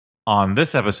On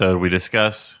this episode, we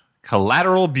discuss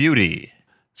Collateral Beauty.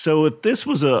 So if this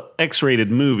was a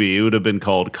X-rated movie, it would have been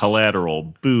called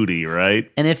Collateral Beauty,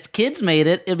 right? And if kids made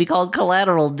it, it'd be called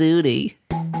Collateral Duty.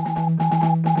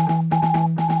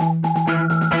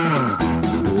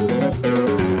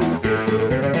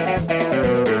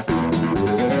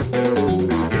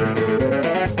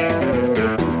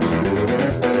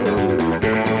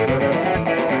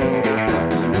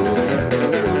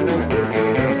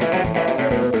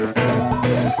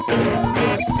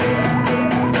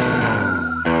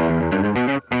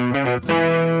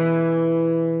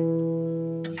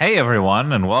 Hey,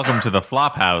 everyone, and welcome to the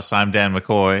Flophouse. I'm Dan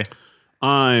McCoy.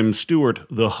 I'm Stuart,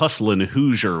 the hustlin'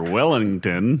 Hoosier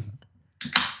Wellington.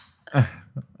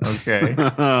 Okay.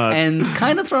 And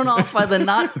kind of thrown off by the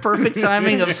not perfect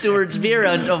timing of Stuart's beer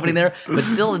opening there, but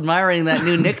still admiring that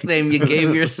new nickname you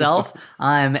gave yourself.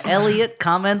 I'm Elliot,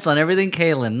 comments on everything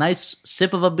Kalen. Nice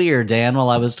sip of a beer, Dan,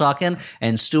 while I was talking.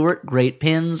 And Stuart, great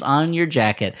pins on your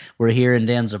jacket. We're here in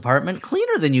Dan's apartment,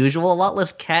 cleaner than usual, a lot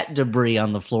less cat debris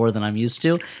on the floor than I'm used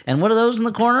to. And what are those in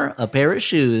the corner? A pair of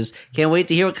shoes. Can't wait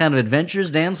to hear what kind of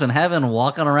adventures Dan's been having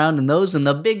walking around in those in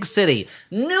the big city.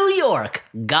 New York,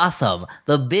 Gotham,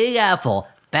 the Big Apple,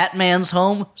 Batman's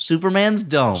home, Superman's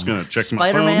dome,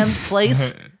 Spider-Man's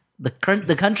place, the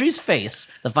country's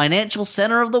face, the financial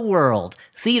center of the world,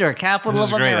 theater capital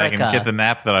of America. This is great. I can get the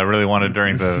nap that I really wanted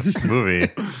during the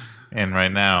movie in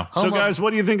right now. So, guys,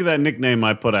 what do you think of that nickname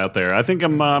I put out there? I think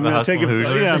I'm going to take it.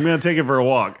 Yeah, I'm going to take it for a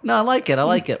walk. No, I like it. What I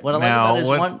like about it is,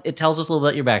 one, it tells us a little bit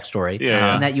about your backstory,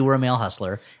 and that you were a male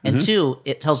hustler, and two,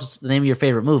 it tells us the name of your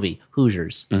favorite movie,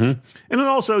 Hoosiers. And then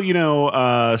also,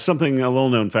 something, a little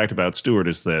known fact about Stuart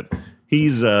is that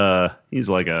he's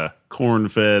like a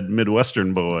corn-fed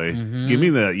Midwestern boy. Give me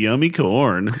that yummy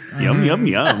corn. Yum, yum,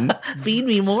 yum. Feed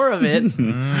me more of it.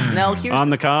 Now, here's on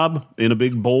the cob, in a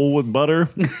big bowl with butter.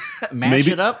 Mash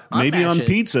it up. Maybe on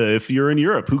pizza if you're in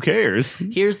Europe. Who cares?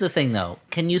 Here's the thing, though.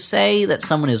 Can you say that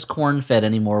someone is corn-fed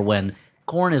anymore when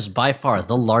corn is by far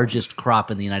the largest crop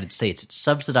in the United States? It's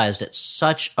subsidized at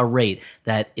such a rate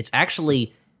that it's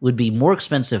actually would be more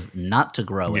expensive not to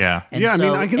grow it. Yeah. And I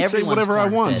mean, I can say whatever I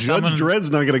want. Judge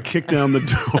Dredd's not going to kick down the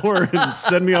door and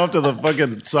send me off to the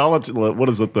fucking what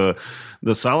is it,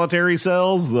 the solitary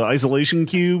cells, the isolation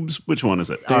cubes? Which one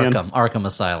is it, Dan? Arkham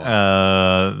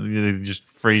Asylum. They just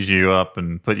freeze you up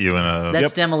and put you in a...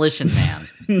 That's Demolition Man.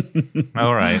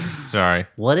 All right. Sorry.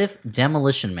 What if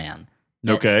Demolition Man...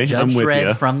 Okay, Judge I'm with Dredd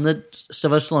you. from the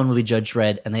Sylvester Stallone movie Judge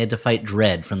Dredd, and they had to fight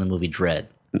Dredd from the movie Dredd.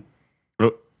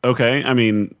 Okay, I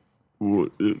mean,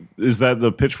 is that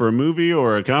the pitch for a movie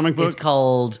or a comic book? It's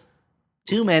called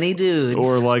Too Many Dudes.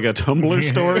 Or like a Tumblr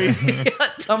story?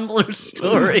 Tumblr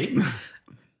story.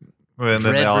 And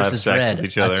then they all have sex with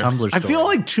each other. I feel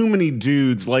like Too Many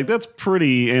Dudes, like that's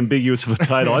pretty ambiguous of a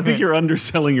title. I think you're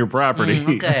underselling your property.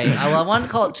 Okay, well, I wanted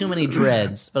to call it Too Many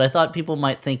Dreads, but I thought people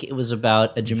might think it was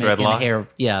about a Jamaican hair.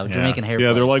 Jamaican hair.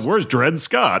 Yeah, they're like, where's Dred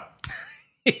Scott?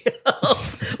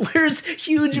 Where's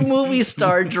huge movie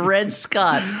star Dred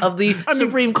Scott of the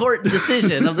Supreme Court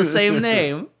decision of the same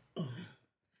name?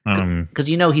 Because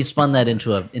he spun that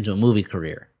into a movie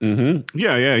career.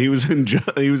 Yeah, he was in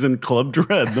Club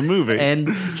Dredd, the movie, and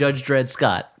Judge Dred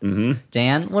Scott.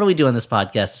 Dan, what do we do on this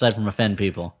podcast aside from offend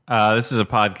people? This is a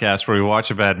podcast where we watch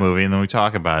a bad movie and then we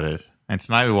talk about it. And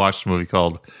tonight we watched a movie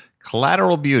called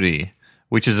Collateral Beauty,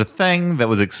 which is a thing that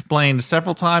was explained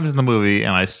several times in the movie,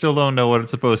 and I still don't know what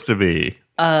it's supposed to be.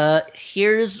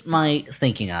 Here's my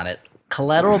thinking on it.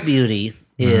 Collateral Beauty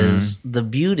is the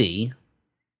beauty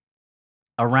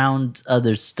around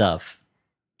other stuff.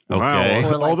 Okay.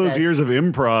 Wow, all those years of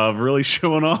improv really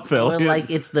showing off, Elliot. Or like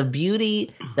it's the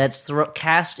beauty that's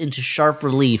cast into sharp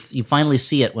relief. You finally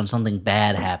see it when something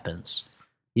bad happens.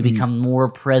 You become more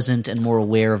present and more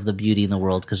aware of the beauty in the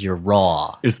world because you're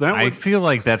raw. Is that? I feel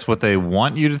like that's what they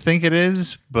want you to think it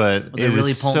is, but it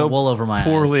really is pulling so the wool over my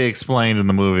poorly eyes. explained in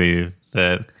the movie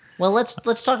that. Well, let's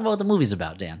talk about what the movie's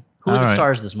about, Dan. Who are the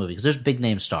stars of this movie? Because there's big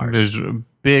name stars. There's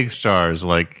big stars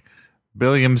like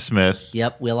William Smith.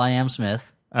 Yep, Will.I.am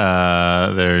Smith.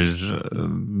 There's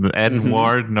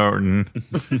Edward Norton.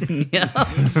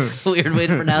 Yeah, weird way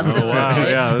to pronounce it. Oh, wow, right?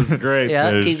 yeah, this is great.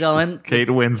 Yeah, There's keep going. Kate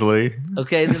Winslet.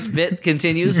 Okay, this bit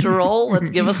continues to roll.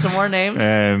 Let's give us some more names.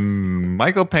 And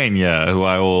Michael Pena, who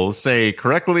I will say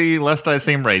correctly lest I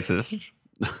seem racist.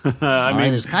 I mean,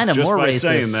 there's kind of just more by racist.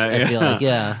 saying that, I feel like,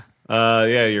 yeah.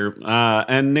 You're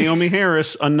and Naomi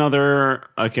Harris, another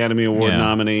Academy Award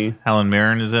nominee. Helen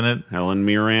Mirren is in it. Helen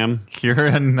Mirren.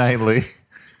 Keira Knightley.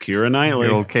 Keira Knightley.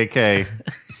 Your old KK.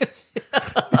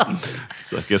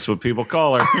 So I guess what people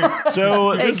call her.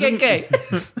 So Hey, this KK.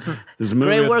 is a movie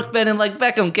Great with- work bending like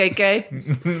Beckham,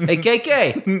 KK. Hey,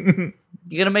 KK.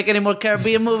 You gonna make any more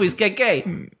Caribbean movies,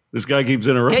 KK? This guy keeps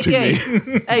interrupting me.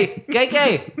 KK. Hey,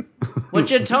 KK.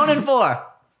 What you atoning for?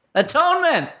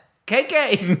 Atonement.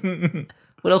 KK.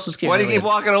 What else was Keira Why do you keep Knightley?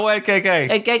 walking away, KK?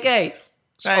 Hey, KK. Hey.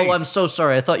 Oh, I'm so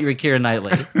sorry. I thought you were Keira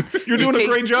Knightley. You're doing a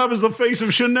great job as the face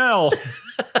of Chanel.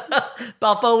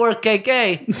 Buffalo work,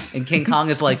 KK. And King Kong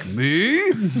is like, me?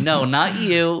 No, not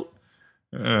you.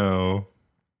 Oh.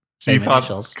 Same He thought,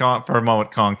 initials. for a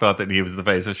moment, Kong thought that he was the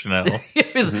face of Chanel.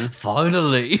 It was,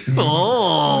 finally.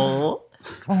 Oh.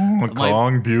 Oh,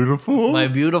 Kong, beautiful. My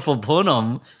beautiful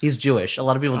Punum. He's Jewish. A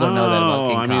lot of people don't know that about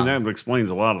King I Kong. mean, that explains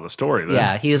a lot of the story. Then.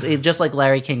 Yeah, he's just like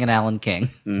Larry King and Alan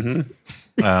King.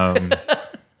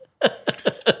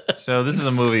 So this is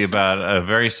a movie about a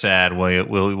very sad Willie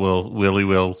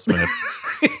Will Smith,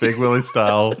 Big Willie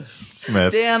style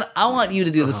Smith. Dan, I want you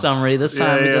to do the summary this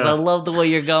time Yeah, because yeah. I love the way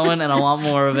you're going and I want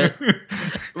more of it.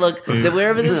 Look,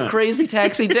 wherever this crazy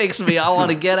taxi takes me, I want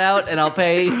to get out and I'll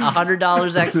pay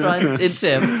 $100 extra in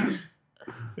tip.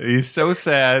 He's so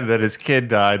sad that his kid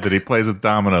died that he plays with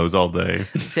dominoes all day.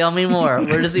 Tell me more.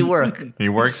 Where does he work? He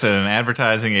works at an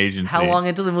advertising agency. How long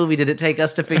into the movie did it take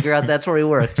us to figure out that's where he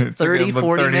worked? 30,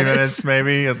 40 minutes?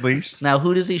 maybe, at least. Now,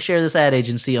 who does he share this ad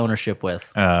agency ownership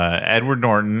with? Edward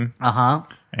Norton Uh-huh.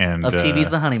 and Of TV's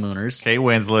The Honeymooners. Kate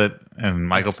Winslet and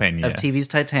Michael Pena. Of TV's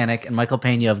Titanic and Michael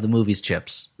Pena of the movie's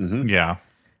Chips. Yeah.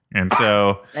 And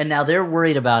so, And now they're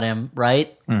worried about him,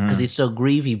 right? Because he's so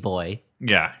greavy boy.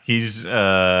 yeah, he's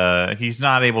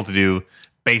not able to do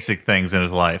basic things in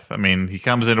his life. I mean, he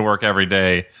comes into work every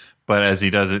day, but as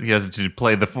he does it to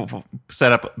play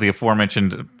set up the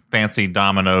aforementioned fancy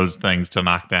dominoes things to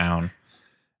knock down,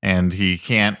 and he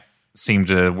can't seem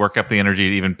to work up the energy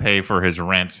to even pay for his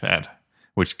rent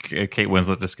which Kate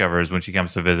Winslet discovers when she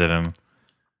comes to visit him.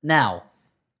 Now,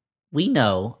 we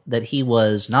know that he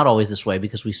was not always this way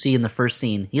because we see in the first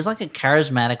scene, he's like a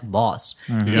charismatic boss,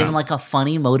 giving like a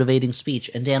funny, motivating speech.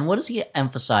 And Dan, what does he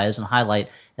emphasize and highlight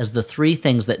as the three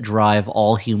things that drive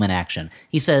all human action?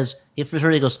 He says, he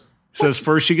goes, Says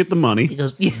first you get the money, he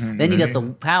goes, yeah, then you get the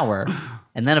power,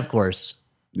 and then, of course,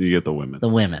 you get the women. the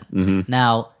women.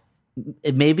 Now,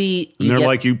 maybe And they're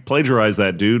like, you plagiarized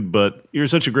that, dude, but you're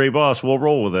such a great boss. We'll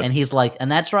roll with it. and he's like, and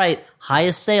that's right,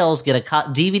 highest sales get a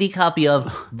DVD copy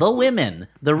of The Women,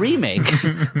 the remake,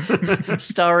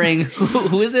 starring,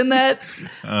 who is in that?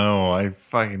 Oh, I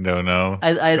fucking don't know.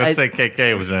 I- Let's say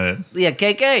KK was in it. Yeah,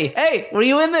 KK. Hey, were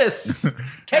you in this?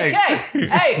 KK.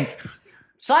 Hey,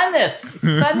 sign this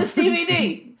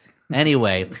DVD.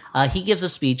 Anyway, he gives a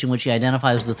speech in which he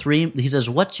identifies the three. He says,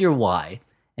 "What's your why?"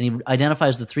 And he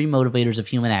identifies the three motivators of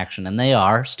human action, and they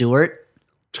are Stuart,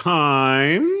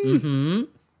 Time,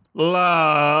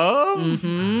 love,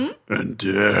 and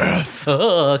death.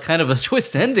 kind of a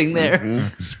twist ending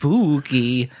there,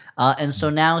 spooky. And so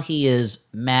now he is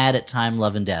mad at time,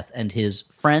 love, and death, and his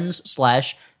friends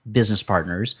 / business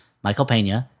partners, Michael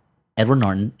Pena, Edward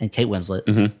Norton, and Kate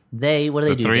Winslet. They, what do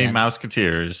they The do? three Dan?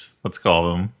 Mouseketeers, let's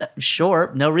call them. Sure,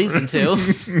 no reason to.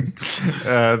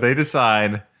 They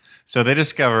decide. So they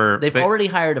discover They've already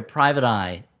hired a private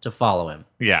eye to follow him.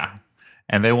 yeah,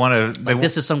 and they want to.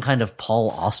 This is some kind of Paul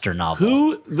Auster novel.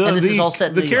 Who and this is all set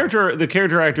in the New York.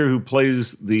 character actor who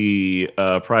plays the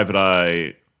private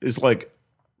eye is like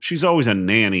she's always a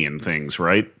nanny in things,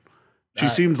 right? She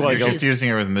seems like You're confusing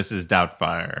her with Mrs.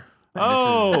 Doubtfire.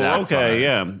 oh, Mrs. Doubtfire. okay,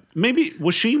 yeah. Maybe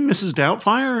was she Mrs.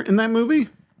 Doubtfire in that movie?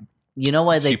 You know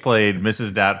why She they played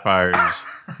Mrs. Doubtfire's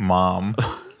mom.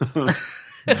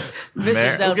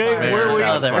 Mrs. Doubtfire? okay, where are we-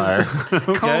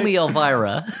 Doubtfire. Call me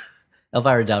Elvira.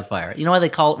 Elvira Doubtfire. You know why they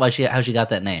call it? How she got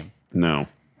that name? No.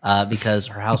 Because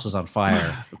her house was on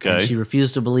fire. Okay. And she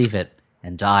refused to believe it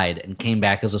and died and came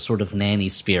back as a sort of nanny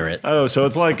spirit. Oh, so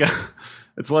it's like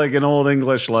an old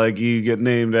English, like you get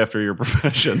named after your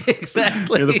profession.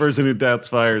 Exactly. You're the person who doubts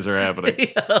fires are happening.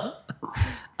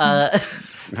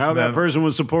 How that person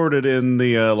was supported in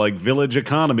the like village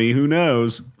economy, who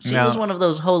knows? She No. was one of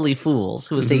those holy fools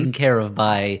who was taken care of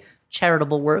by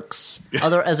charitable works,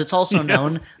 as it's also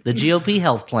known, the GOP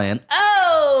health plan.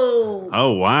 Oh,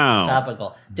 Oh wow!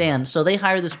 topical. Dan, so they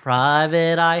hire this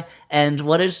private eye, and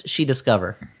what does she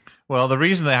discover? Well, the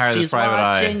reason they hire this She's private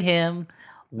watching eye, him,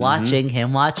 watching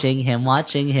him, watching him,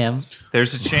 watching him.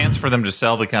 there's a chance for them to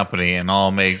sell the company and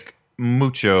all make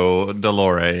mucho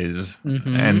Dolores.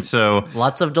 And so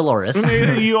Lots of Dolores.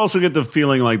 You also get the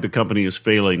feeling like the company is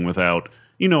failing without,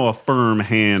 a firm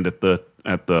hand at the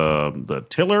at the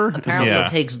tiller. Apparently, Yeah. it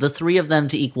takes the three of them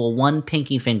to equal one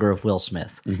pinky finger of Will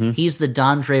Smith. He's the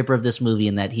Don Draper of this movie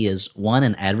in that he is, one,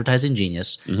 an advertising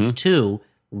genius, two,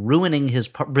 ruining his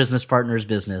business partner's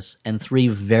business, and three,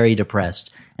 very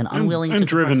depressed and unwilling to and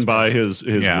driven by confront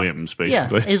his Yeah. whims, yeah,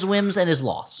 basically. his whims and his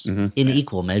loss in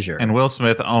equal measure. And Will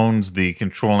Smith owns the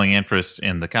controlling interest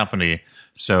in the company,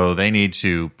 so they need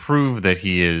to prove that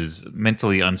he is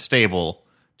mentally unstable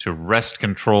to wrest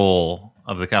control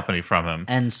of the company from him.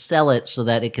 And sell it so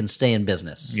that it can stay in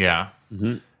business. Yeah.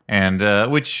 And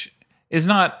which is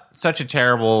not such a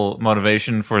terrible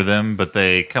motivation for them, but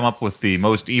they come up with the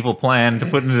most evil plan to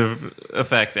put into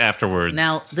effect afterwards.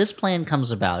 Now, this plan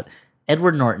comes about.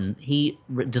 Edward Norton, he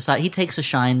takes a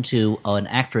shine to an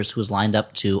actress who was lined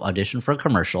up to audition for a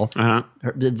commercial by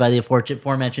the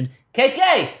aforementioned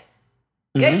KK.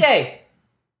 KK.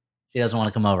 She doesn't want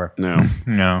to come over. No.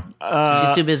 No.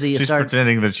 She's too busy. She's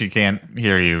pretending that she can't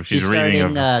hear you. She's reading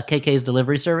starting a... KK's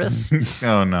delivery service.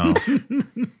 Oh, no.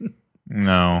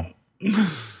 No.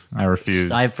 I refuse.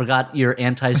 I forgot your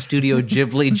anti-Studio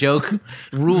Ghibli joke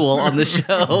rule on the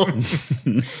show.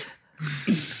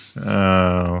 Uh,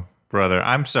 Oh, brother.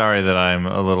 I'm sorry that I'm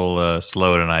a little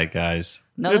slow tonight, guys.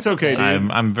 No, It's that's okay,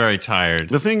 dude. I'm very tired.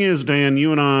 The thing is, Dan,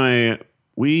 you and I,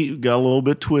 we got a little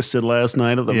bit twisted last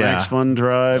night at the Yeah. Max Fun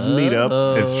Drive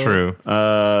meetup. It's true.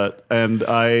 And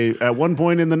I, at one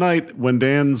point in the night, when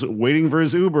Dan's waiting for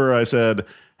his Uber, I said,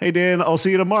 "Hey, Dan, I'll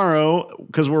see you tomorrow,"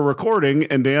 because we're recording.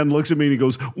 And Dan looks at me and he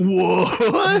goes,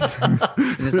 "What?" And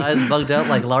his eyes bugged out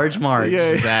like large Marge.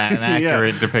 Yeah. That an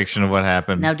accurate depiction of what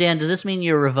happened. Now, Dan, does this mean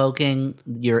you're revoking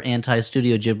your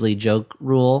anti-Studio Ghibli joke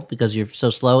rule because you're so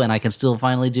slow and I can still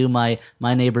finally do my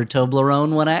neighbor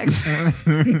Toblerone one act?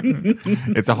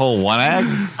 It's a whole one act?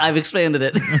 I've expanded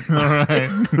it.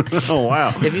 Oh,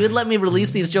 wow. If you would let me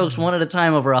release these jokes one at a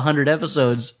time over 100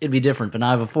 episodes, it'd be different. But now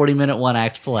I have a 40-minute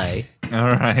one-act play. All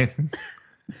right.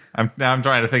 I'm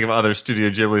trying to think of other Studio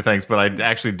Ghibli things, but I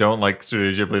actually don't like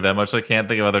Studio Ghibli that much. I can't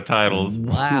think of other titles.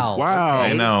 Wow. Wow.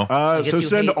 Okay. I know. guess So you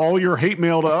send hate- all your hate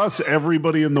mail to us,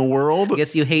 everybody in the world. I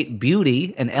guess you hate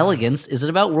beauty and elegance. Is it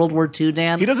about World War II,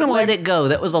 Dan? He doesn't Let like- it go.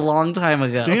 That was a long time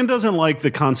ago. Dan doesn't like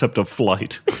the concept of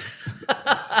flight.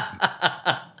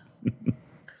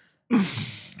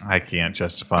 I can't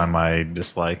justify my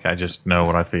dislike. I just know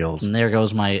what I feels. And there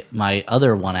goes my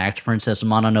other one act, Princess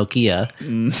Mononoke.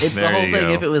 It's the There whole you thing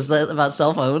go. if it was about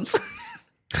cell phones.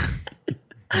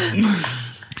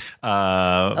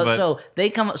 But So they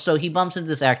come. So he bumps into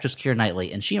this actress, Keira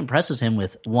Knightley, and she impresses him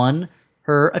with one,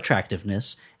 her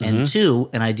attractiveness, and two,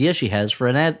 an idea she has for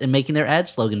an ad and making their ad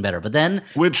slogan better. But then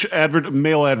Which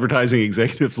male advertising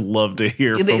executives love to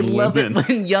hear they from love women. it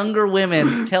when younger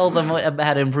women tell them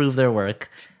how to improve their work.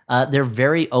 They're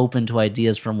very open to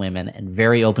ideas from women and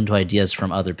very open to ideas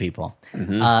from other people.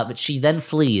 But she then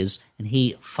flees, and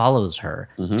he follows her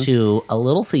to a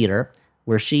little theater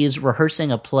where she's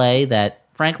rehearsing a play that,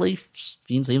 frankly,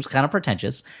 seems kind of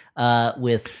pretentious,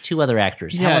 with two other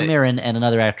actors, Yeah. Helen Mirren and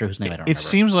another actor whose name I don't it remember.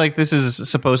 seems like this is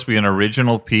supposed to be an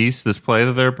original piece, this play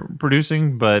that they're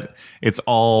producing, but it's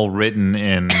all written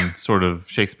in sort of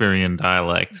Shakespearean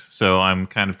dialect. So I'm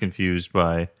kind of confused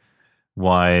by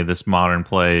why this modern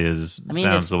play sounds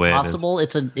it's the way possible.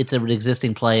 It's an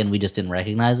existing play, and we just didn't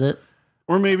recognize it.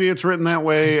 Or maybe it's written that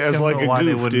way as Don't like know a why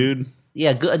they goof, wouldn't- dude.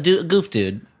 Yeah, goof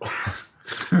dude.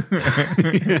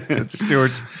 it is. It's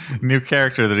Stewart's new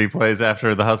character that he plays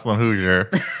after the Hustle and Hoosier.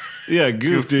 Yeah,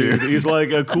 goof, dude. He's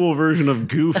like a cool version of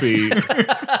Goofy.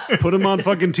 Put him on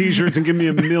fucking t-shirts and give me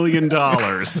 $1 million.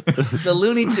 The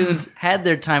Looney Tunes had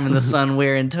their time in the sun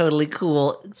wearing totally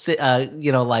cool,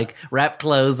 like wrap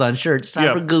clothes on shirts. Time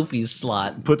Yeah. for Goofy's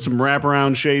slot. Put some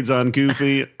wraparound shades on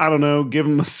Goofy. I don't know. Give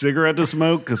him a cigarette to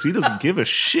smoke because he doesn't give a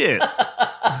shit.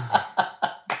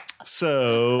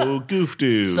 So, goof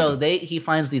dude. So he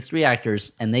finds these three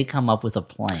actors, and they come up with a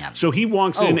plan. So he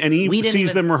walks in and he we didn't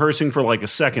sees even- them rehearsing for like a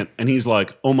second, and he's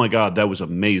like, "Oh my god, that was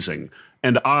amazing!"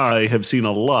 And I have seen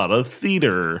a lot of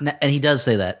theater. And he does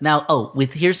say that. Now,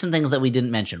 here's some things that we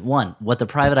didn't mention. One, what the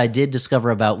private eye did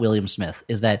discover about William Smith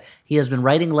is that he has been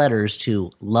writing letters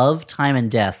to Love, Time, and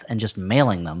Death and just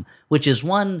mailing them, which is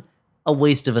a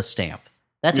waste of a stamp.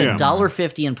 That's Yeah.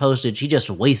 $1.50 in postage he just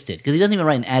wasted because he doesn't even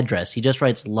write an address. He just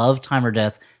writes Love, Time, or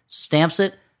Death, stamps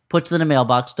it, puts it in a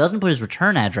mailbox, doesn't put his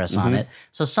return address on it.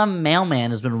 So some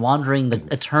mailman has been wandering the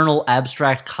eternal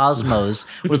abstract cosmos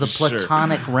or the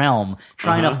platonic realm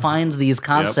trying to find these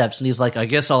concepts. And he's like, I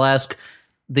guess I'll ask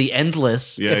the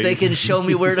endless. Yeah, if they can show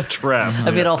me where he's to trapped.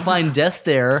 I mean, I'll find death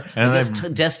there. And I guess they-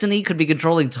 destiny could be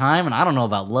controlling time, and I don't know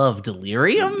about love.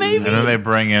 Delirium, maybe? And then they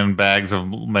bring in bags of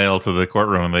mail to the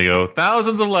courtroom and they go,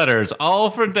 thousands of letters, all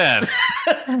for death.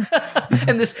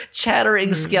 And this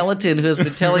chattering skeleton who has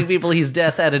been telling people he's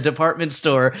death at a department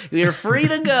store. You're free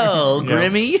to go,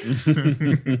 Grimmy.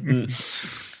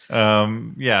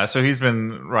 Yeah, so he's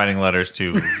been writing letters to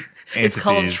entities. It's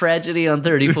called Tragedy on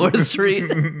 34th Street.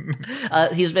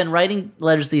 He's been writing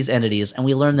letters to these entities, and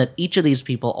we learn that each of these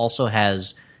people also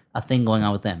has a thing going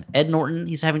on with them. Ed Norton,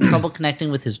 he's having trouble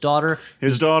connecting with his daughter.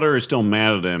 His daughter is still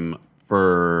mad at him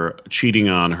for cheating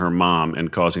on her mom and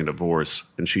causing a divorce.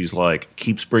 And she's like,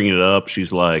 keeps bringing it up.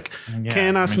 She's like,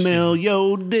 can I smell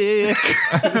your dick?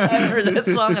 I haven't heard that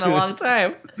song in a long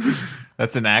time.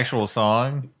 That's an actual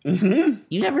song? You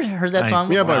never heard that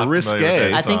song Yeah, before? by Not familiar with Risque.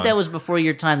 that I think song. that was before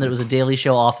your time that it was a Daily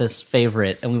Show office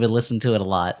favorite, and we would listen to it a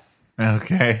lot.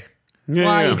 Okay. Yeah,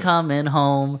 Why yeah. you coming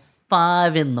home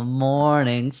 5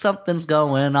 a.m? Something's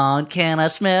going on. Can I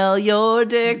smell your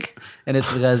dick? And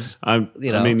it's because I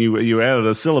know. mean, you added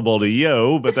a syllable to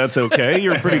yo, but that's okay.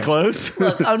 You're pretty close.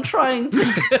 look, I'm trying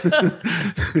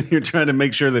to. You're trying to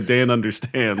make sure that Dan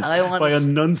understands I want by to-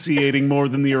 enunciating more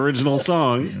than the original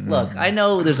song. Look, I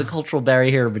know there's a cultural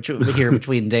barrier here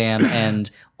between Dan and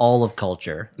all of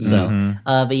culture. So,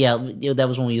 but yeah, that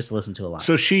was one we used to listen to a lot.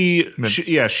 So she's Let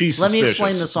suspicious. me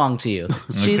explain the song to you.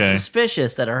 She's Okay.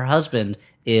 suspicious that her husband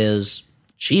is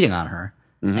cheating on her,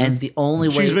 and the only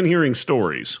way She's been hearing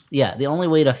stories. the only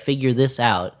way to figure this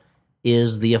out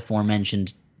is the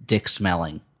aforementioned dick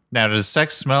smelling. Now, does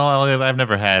sex smell, Elliot? I've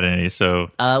never had any,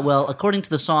 so... Well, according to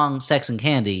the song "Sex and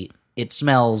Candy," it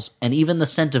smells, and even the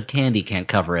scent of candy can't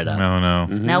cover it up. no.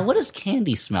 Now, what does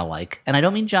candy smell like? And I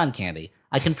don't mean John Candy.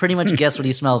 I can pretty much guess what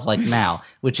he smells like now,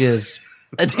 which is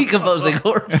a decomposing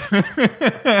corpse.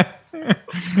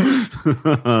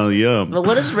 Oh, yeah. But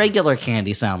what does regular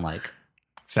candy sound like?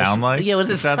 Sound like? Yeah, what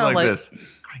does it sound sound like? this.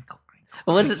 Crinkle,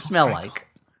 crinkle. What does it smell like?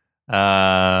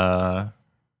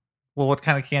 Well, what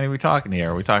kind of candy are we talking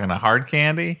here? Are we talking a hard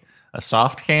candy? A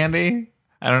soft candy?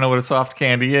 I don't know what a soft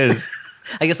candy is.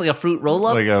 I guess like a fruit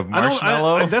roll-up? Like a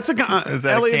marshmallow? That's a is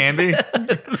that Elliot, a candy?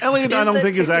 Elliot, I Is don't that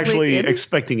think is technically actually candy?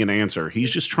 expecting an answer.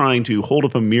 He's just trying to hold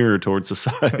up a mirror towards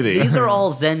society. These are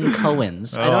all Zen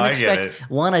Cohens. I Oh, don't I expect get it.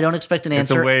 one. I don't expect an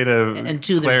It's answer. a way to and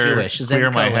two, they're Jewish. Zen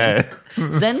clear my Cohen. head.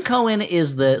 Zen Cohen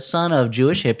is the son of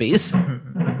Jewish hippies.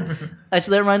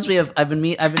 Actually, that reminds me of I've been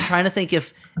trying to think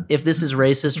if this is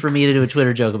racist for me to do a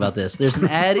Twitter joke about this. There's an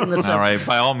ad in the All sub. right,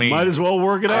 by all means. Might as well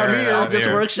work it out All right, here. I'll just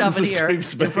here. workshop This it is here a in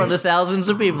safe front of space. thousands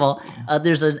of people.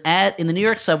 There's an ad in the New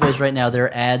York subways right now. There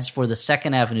are ads for the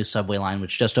 2nd Avenue subway line,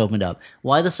 which just opened up.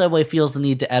 Why the subway feels the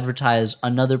need to advertise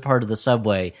another part of the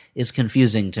subway is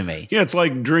confusing to me. Yeah, it's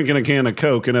like drinking a can of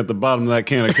Coke, and at the bottom of that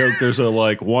can of Coke, there's a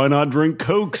like, why not drink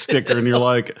Coke sticker, and you're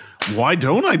like, why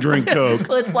don't I drink Coke?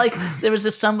 Well, it's like there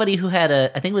was somebody who had I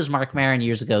think it was Mark Maron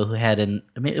years ago who had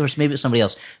maybe it was somebody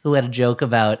else who had a joke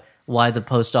about why the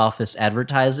post office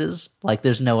advertises like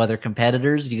there's no other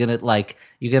competitors. You're gonna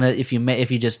if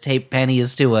you just tape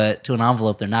pennies to an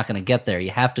envelope, they're not gonna get there. You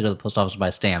have to go to the post office to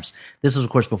buy stamps. This was of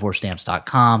course before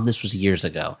stamps.com. This was years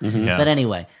ago. Yeah. But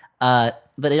anyway, but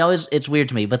it's weird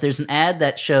to me. But there's an ad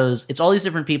that shows it's all these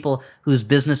different people whose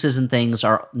businesses and things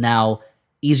are now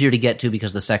easier to get to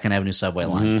because of the 2nd Avenue subway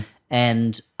line.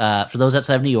 And for those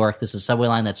outside of New York, this is a subway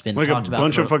line that's been Like a talked about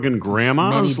bunch for of fucking many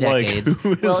grandmas? Like, decades.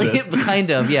 who is Well, it? kind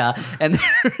of, yeah. And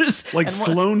there's Like and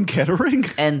Sloan Kettering?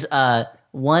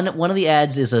 one of the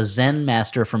ads is a Zen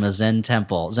master from a Zen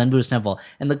Buddhist temple,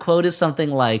 and the quote is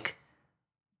something like,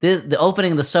 "The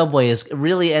opening of the subway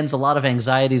really ends a lot of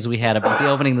anxieties we had about the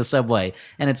opening of the subway."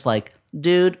 And it's like,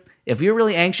 dude, if you're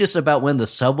really anxious about when the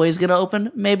subway's going to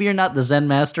open, maybe you're not the Zen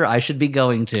master I should be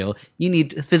going to. You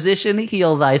need physician,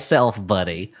 heal thyself,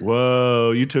 buddy.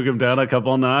 Whoa, you took him down a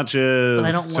couple notches. But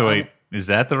I don't So wait, is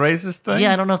that the racist thing?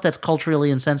 Yeah, I don't know if that's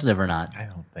culturally insensitive or not. I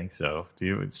don't think so. Do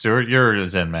you, Stuart? You're a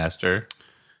Zen master.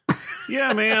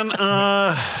 Yeah, man.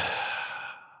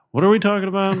 What are we talking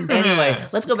about? Anyway,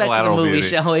 let's go back to the Collateral movie, Beauty.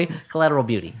 shall we? Collateral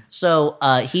Beauty. So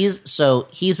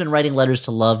he's been writing letters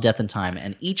to love, death, and time,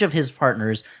 and each of his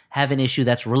partners have an issue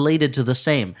that's related to the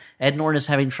same. Ed Norton is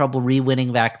having trouble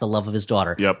re-winning back the love of his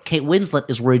daughter. Yep. Kate Winslet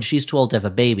is worried she's too old to have a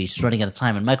baby. She's running out of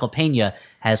time, and Michael Pena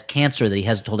has cancer that he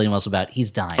hasn't told anyone else about.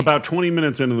 He's dying. About 20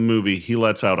 minutes into the movie, he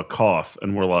lets out a cough,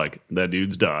 and we're like, that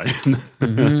dude's dying.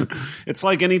 It's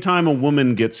like anytime a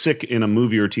woman gets sick in a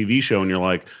movie or TV show, and you're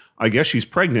like, I guess she's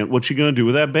pregnant. What's she going to do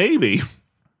with that baby?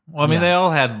 Well, I mean, they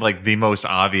all had like the most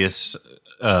obvious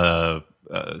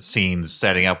scenes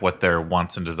setting up what their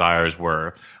wants and desires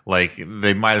were. Like,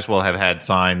 they might as well have had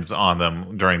signs on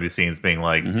them during these scenes being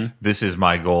like, this is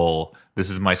my goal. This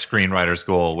is my screenwriter's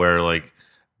goal. Where, like,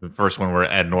 the first one where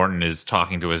Ed Norton is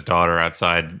talking to his daughter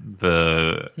outside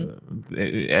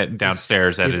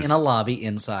downstairs at He's his... in a lobby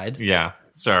inside. Yeah,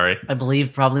 sorry. I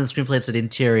believe probably in the screenplay it's an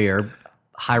interior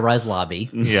high-rise lobby.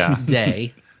 Yeah.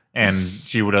 Day. And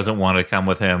she doesn't want to come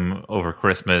with him over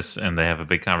Christmas, and they have a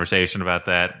big conversation about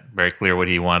that. Very clear what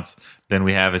he wants. Then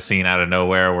we have a scene out of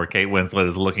nowhere where Kate Winslet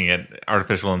is looking at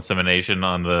artificial insemination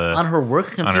on her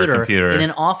work computer in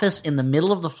an office in the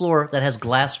middle of the floor that has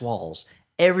glass walls.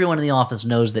 Everyone in the office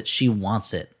knows that she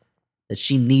wants it, that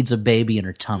she needs a baby in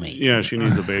her tummy. Yeah, she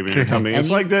needs a baby in her tummy. It's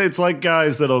like that. It's like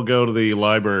guys that'll go to the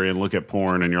library and look at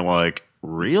porn, and you're like,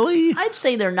 really? I'd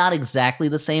say they're not exactly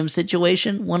the same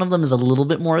situation. One of them is a little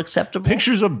bit more acceptable.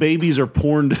 Pictures of babies are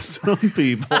porn to some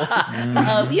people.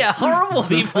 Yeah, horrible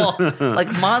people,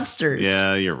 like monsters.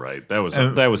 Yeah, you're right. That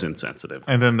was insensitive.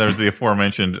 And then there's the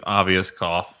aforementioned obvious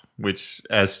cough, which,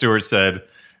 as Stuart said,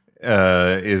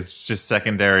 is just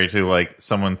secondary to like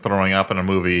someone throwing up in a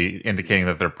movie indicating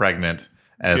that they're pregnant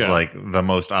as like the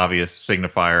most obvious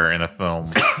signifier in a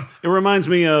film. It reminds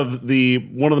me of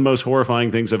one of the most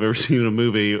horrifying things I've ever seen in a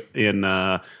movie in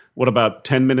what about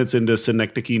 10 minutes into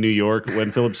Synecdoche, New York,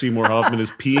 when Philip Seymour Hoffman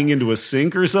is peeing into a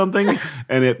sink or something,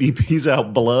 and he pees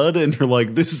out blood, and you're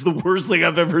like, this is the worst thing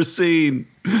I've ever seen.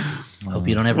 Hope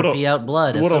you don't ever pee out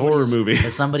blood. What a horror movie.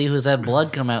 As somebody who's had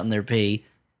blood come out in their pee,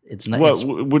 it's not.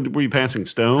 Were you passing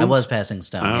stones? I was passing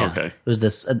stone. Oh, yeah. okay. It was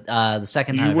this the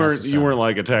second time. You weren't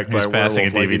like attacked by a werewolf. Passing a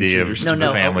DVD of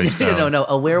No, Family Stone. no.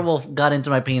 A werewolf got into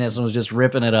my penis and was just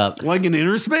ripping it up. Like in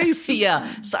inner space? Yeah.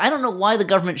 So I don't know why the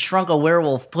government shrunk a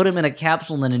werewolf, put him in a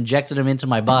capsule, and then injected him into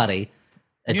my body.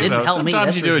 It didn't help me.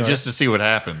 Sometimes that's you do for it sure. just to see what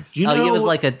happens. It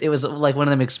was like one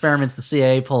of them experiments the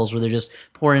CIA pulls where they're just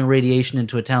pouring radiation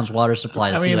into a town's water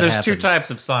supply. There's two types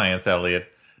of science, Elliot.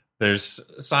 There's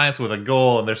science with a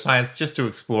goal, and there's science just to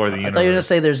explore the universe. I thought you were going to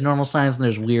say there's normal science and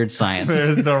there's weird science.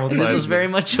 There's normal science. This was very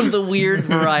much of the weird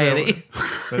variety.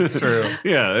 That's true.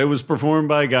 Yeah, it was performed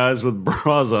by guys with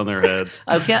bras on their heads.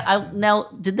 Now,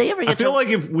 did they ever get I feel like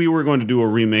if we were going to do a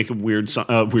remake of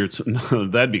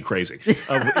that'd be crazy,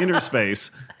 of Inner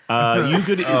Space, you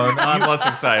could. I'm less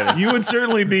excited. You would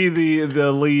certainly be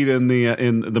the lead in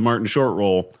the Martin Short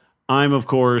role. I'm, of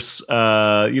course,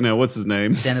 what's his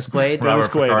name? Dennis Quaid? Dennis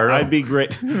Quaid. Picardo. I'd be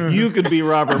great. You could be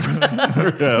Robert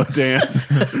Picardo, Dan.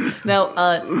 Now,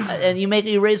 and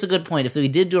you raise a good point. If we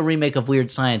did do a remake of Weird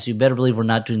Science, you better believe we're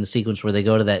not doing the sequence where they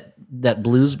go to that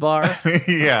blues bar.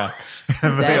 Yeah.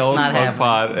 And they That's all not smoke happening.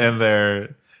 pot,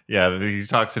 and he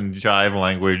talks in jive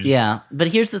language. Yeah, but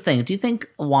here's the thing. Do you think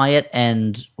Wyatt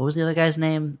and, what was the other guy's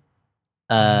name?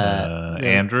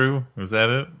 Andrew? Was that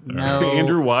it? No.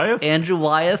 Andrew Wyeth? Andrew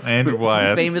Wyeth. Andrew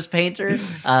Wyeth. Famous painter.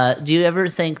 Do you ever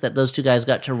think that those two guys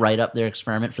got to write up their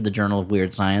experiment for the Journal of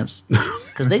Weird Science?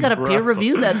 Because they got to peer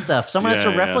review that stuff. Someone has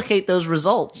to replicate those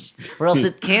results, or else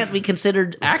it can't be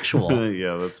considered actual.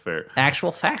 Yeah, that's fair.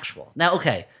 Actual factual. Now,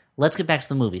 okay, let's get back to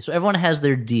the movie. So everyone has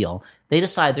their deal. They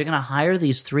decide they're going to hire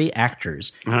these three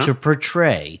actors to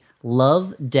portray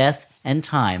love, death, and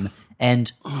time,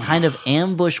 and kind of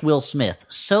ambush Will Smith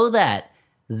so that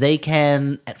they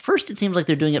can, at first it seems like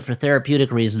they're doing it for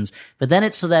therapeutic reasons, but then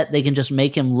it's so that they can just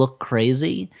make him look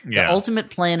crazy. Yeah. The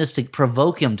ultimate plan is to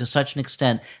provoke him to such an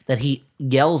extent that he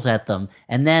yells at them,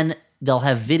 and then they'll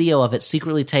have video of it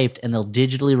secretly taped, and they'll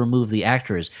digitally remove the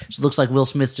actors. So it looks like Will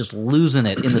Smith's just losing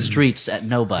it in the streets at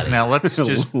nobody. Now let's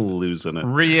just losing it.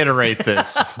 reiterate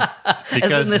this.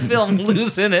 As in the film,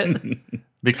 losing it.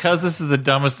 Because this is the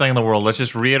dumbest thing in the world, let's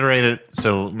just reiterate it.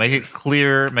 So make it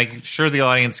clear, make sure the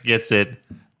audience gets it.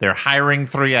 They're hiring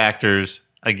three actors,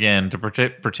 again, to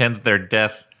pretend that they're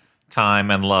death, time,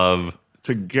 and love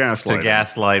To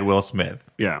gaslight Will Smith.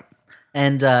 Yeah.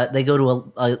 And they go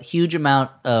to a huge amount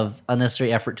of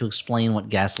unnecessary effort to explain what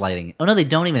gaslighting. Oh no, they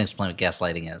don't even explain what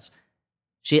gaslighting is.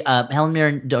 Helen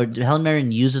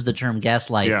Mirren uses the term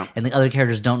gaslight, and the other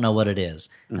characters don't know what it is.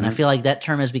 Mm-hmm. And I feel like that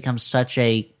term has become such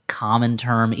a common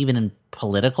term, even in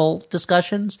political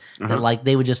discussions, that like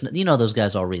they would just, those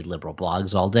guys all read liberal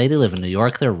blogs all day. They live in New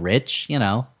York. They're rich,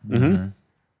 Mm-hmm.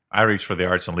 I reach for the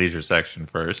arts and leisure section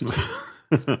first. Of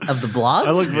the blogs.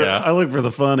 I look for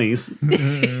the funnies.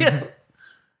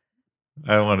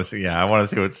 I want to see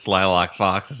what Slylock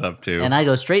Fox is up to. And I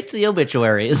go straight to the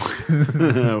obituaries.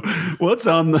 What's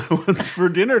for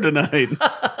dinner tonight?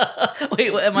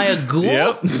 Wait, am I a ghoul?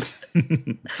 Yep.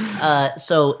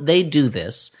 So they do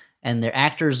this, and their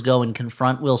actors go and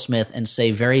confront Will Smith and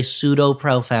say very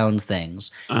pseudo-profound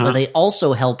things. But they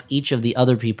also help each of the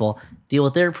other people deal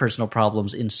with their personal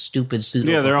problems in stupid pseudo.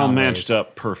 Yeah, they're all matched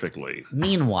up perfectly.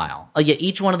 Meanwhile,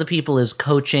 each one of the people is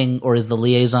coaching or is the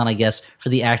liaison, I guess, for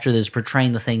the actor that is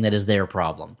portraying the thing that is their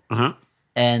problem. Uh-huh.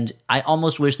 And I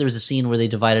almost wish there was a scene where they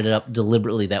divided it up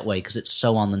deliberately that way because it's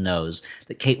so on the nose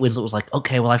that Kate Winslet was like,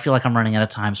 okay, well, I feel like I'm running out of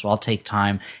time, so I'll take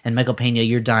time. And Michael Pena,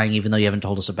 you're dying even though you haven't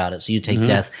told us about it, so you take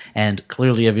death. And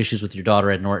clearly you have issues with your daughter,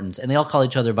 Ed Norton's. And they all call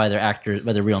each other by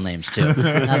their real names, too. Not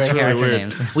their character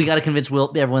names. We got to convince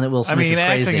everyone that Will Smith is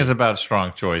crazy. Acting is about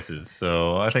strong choices,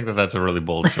 so I think that's a really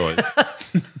bold choice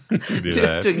to do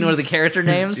that. To ignore the character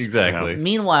names? Exactly.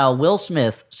 Meanwhile, Will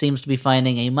Smith seems to be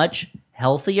finding a much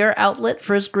healthier outlet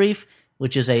for his grief,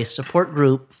 which is a support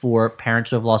group for parents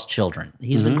who have lost children.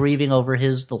 He's been grieving over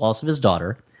the loss of his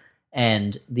daughter,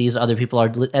 and these other people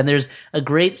are. And there's a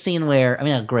great scene where,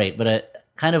 not great, but a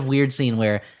kind of weird scene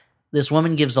where this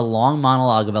woman gives a long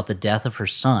monologue about the death of her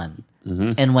son.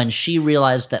 And when she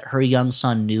realized that her young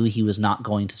son knew he was not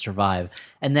going to survive.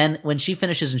 And then when she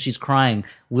finishes and she's crying,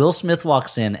 Will Smith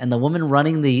walks in, and the woman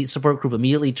running the support group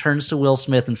immediately turns to Will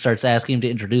Smith and starts asking him to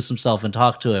introduce himself and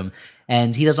talk to him.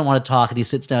 And he doesn't want to talk, and he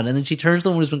sits down. And then she turns to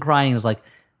the one who's been crying and is like,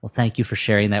 well, thank you for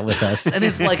sharing that with us. And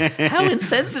it's like, how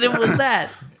insensitive was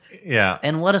that? Yeah.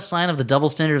 And what a sign of the double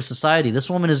standard of society. This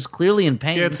woman is clearly in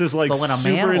pain. Yeah, it's this like but when a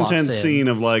super man walks intense in, scene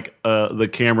of like the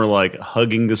camera like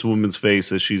hugging this woman's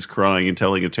face as she's crying and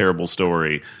telling a terrible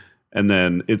story. And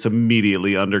then it's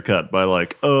immediately undercut by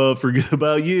like, forget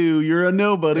about you. You're a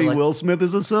nobody. Like, Will Smith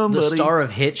is a somebody. the star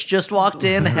of Hitch just walked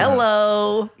in.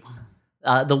 Hello.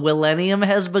 The millennium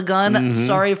has begun.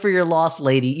 Sorry for your loss,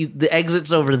 lady. The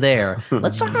exit's over there.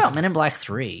 Let's talk about Men in Black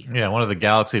 3. Yeah, one of the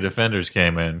Galaxy Defenders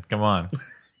came in. Come on.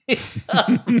 He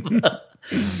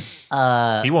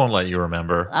won't let you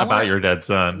remember about your dead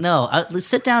son. No,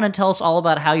 sit down and tell us all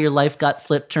about how your life got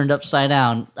turned upside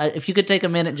down. If you could take a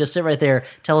minute, just sit right there.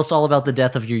 Tell us all about the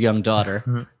death of your young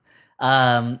daughter.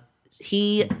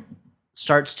 He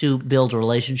starts to build a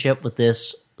relationship with the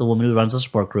woman who runs the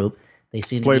support group. They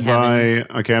seem Played to be having,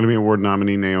 by Academy Award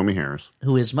nominee Naomi Harris,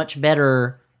 who is much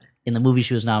better in the movie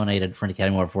she was nominated for an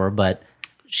Academy Award for, but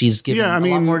she's given a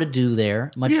lot more to do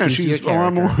there. Much juicier she's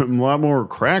character. a lot more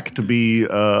crack to be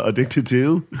addicted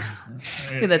to.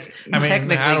 That's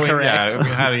technically correct.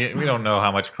 Yeah, we don't know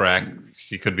how much crack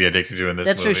she could be addicted to in this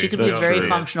That's movie. true. She could be a very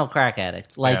functional crack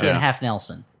addict, like in Half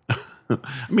Nelson. I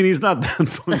mean, he's not that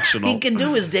functional. He can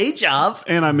do his day job.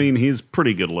 And I mean, he's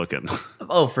pretty good looking.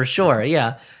 Oh, for sure.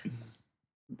 Yeah.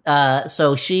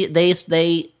 So it's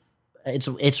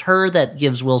her that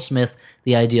gives Will Smith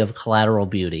the idea of Collateral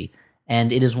Beauty.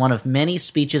 And it is one of many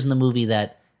speeches in the movie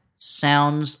that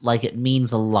sounds like it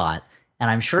means a lot. And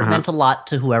I'm sure it meant a lot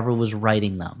to whoever was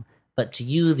writing them. But to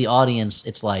you, the audience,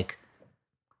 it's like,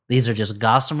 these are just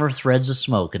gossamer threads of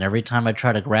smoke. And every time I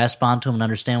try to grasp onto them and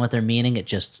understand what they're meaning, it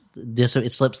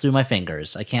slips through my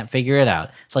fingers. I can't figure it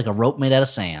out. It's like a rope made out of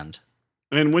sand.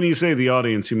 And when you say the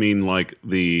audience, you mean like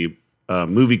the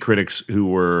movie critics who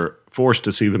were forced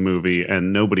to see the movie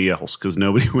and nobody else, because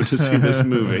nobody went to see this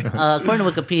movie. According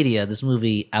to Wikipedia, this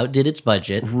movie outdid its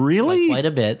budget. Really? Quite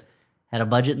a bit. Had a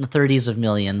budget in the 30s of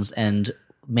millions and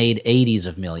made 80s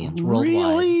of millions worldwide.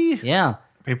 Really? Yeah.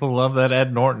 People love that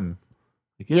Ed Norton.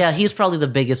 Yeah, he's probably the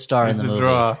biggest star in the movie.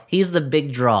 Draw. He's the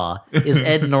big draw, is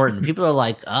Ed Norton. People are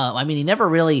like, he never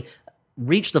really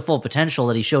reached the full potential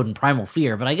that he showed in Primal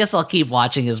Fear, but I guess I'll keep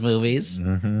watching his movies.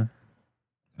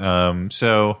 Mm-hmm.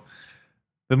 So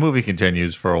the movie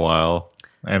continues for a while,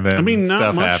 and then not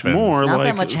stuff much happens. more. Not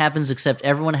that much happens, except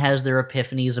everyone has their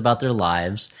epiphanies about their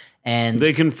lives, and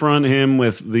they confront him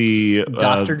with the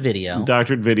doctored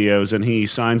videos, and he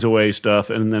signs away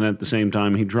stuff, and then at the same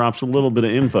time he drops a little bit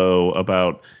of info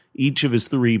about each of his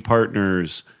three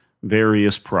partners'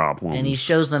 various problems. And he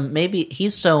shows them, maybe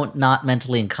he's so not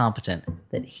mentally incompetent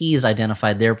that he's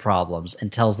identified their problems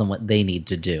and tells them what they need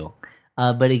to do.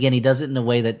 But again, he does it in a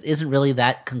way that isn't really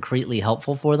that concretely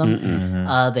helpful for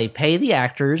them. They pay the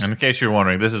actors. And in case you're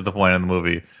wondering, this is the point in the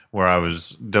movie where I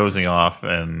was dozing off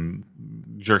and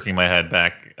jerking my head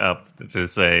back up to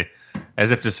say,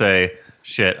 as if to say,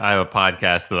 shit, I have a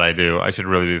podcast that I do. I should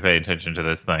really be paying attention to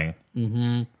this thing.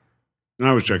 Mm-hmm.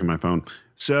 I was checking my phone.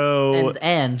 So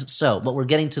but we're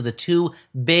getting to the two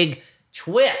big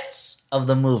twists of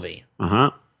the movie.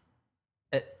 KK,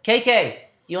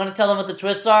 you want to tell them what the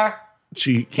twists are?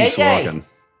 She keeps KK. walking.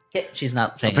 She's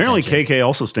not paying Apparently, attention. KK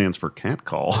also stands for cat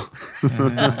call.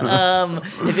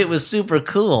 If it was super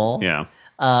cool. Yeah.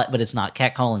 But it's not.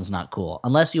 Cat calling's not cool.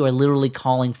 Unless you are literally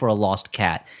calling for a lost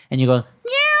cat. And you go,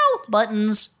 meow,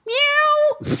 buttons,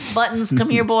 meow. Buttons, come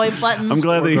here, boy. Buttons. I'm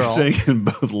glad or that you're girl. saying it in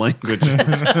both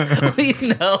languages. We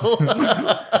know.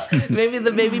 Maybe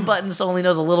the baby Buttons only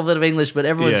knows a little bit of English, but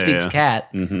everyone speaks cat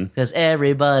because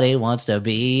everybody wants to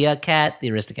be a cat. The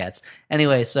Aristocats.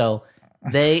 Anyway, so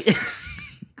they.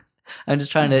 I'm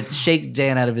just trying to shake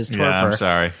Dan out of his torpor. Yeah, I'm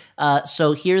sorry.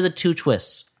 So here are the two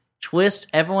twists. Twist,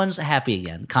 everyone's happy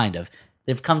again, kind of.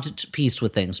 They've come to peace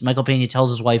with things. Michael Pena tells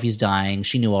his wife he's dying.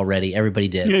 She knew already. Everybody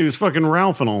did. Yeah, he was fucking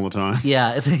Ralphing all the time.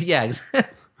 Yeah.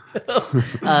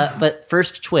 But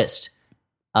first twist.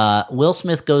 Will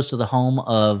Smith goes to the home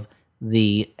of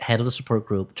the head of the support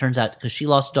group. Turns out, because she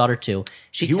lost a daughter too.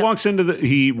 He walks into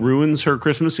he ruins her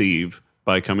Christmas Eve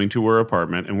by coming to her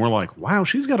apartment, and we're like, wow,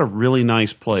 she's got a really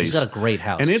nice place. She's got a great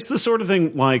house. And it's the sort of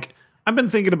thing, like, I've been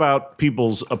thinking about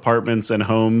people's apartments and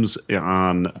homes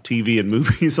on TV and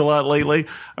movies a lot lately.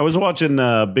 I was watching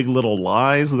Big Little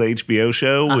Lies, the HBO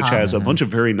show, which has a bunch of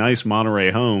very nice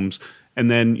Monterey homes. And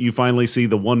then you finally see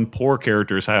the one poor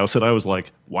character's house, and I was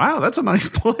like, wow, that's a nice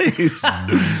place.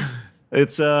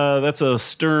 That's a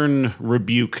stern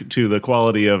rebuke to the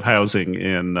quality of housing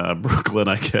in Brooklyn,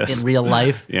 I guess. in real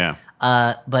life. Yeah.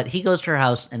 But he goes to her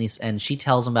house, and she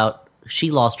tells him about she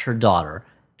lost her daughter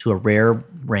to a rare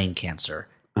brain cancer.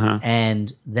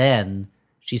 And then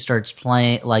she starts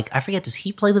playing, like, I forget, does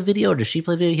he play the video or does she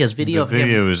play the video? He has video of him. The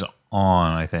video is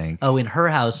on, I think. Oh, in her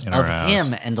house of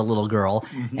him and a little girl.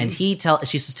 And she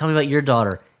says, tell me about your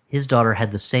daughter. His daughter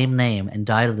had the same name and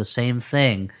died of the same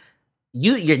thing.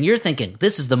 You're thinking,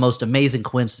 this is the most amazing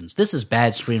coincidence. This is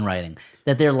bad screenwriting,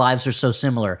 that their lives are so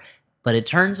similar. But it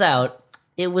turns out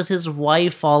it was his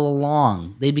wife all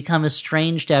along. They become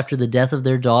estranged after the death of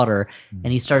their daughter,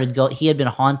 and he had been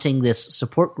haunting this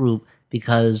support group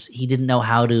because he didn't know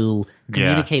how to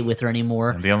communicate with her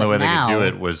anymore. And the only way they could do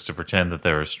it was to pretend that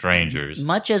they were strangers.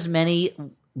 Much as many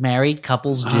married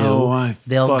couples do. Oh,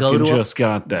 They'll go to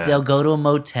got that. They'll go to a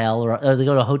motel or they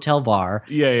go to a hotel bar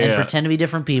and pretend to be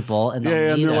different people, and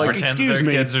they'll meet and they're like, Pretend excuse that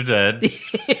their me, kids are dead.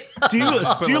 do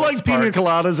you like pina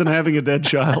coladas and having a dead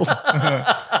child?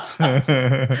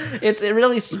 it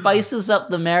really spices up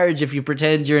the marriage if you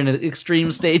pretend you're in an extreme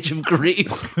stage of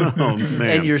grief Oh man,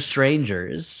 and you're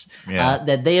strangers.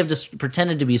 That they have just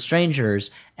pretended to be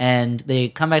strangers, and they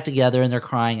come back together and they're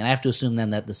crying. And I have to assume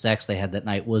then that the sex they had that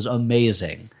night was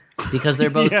amazing. Because they're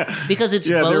both because it's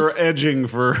both they were edging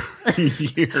for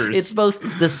years. It's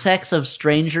both the sex of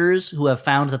strangers who have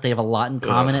found that they have a lot in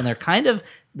common and they're kind of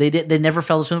they never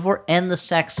felt this before, and the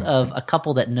sex of a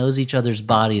couple that knows each other's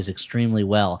bodies extremely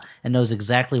well and knows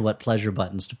exactly what pleasure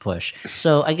buttons to push.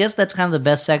 So I guess that's kind of the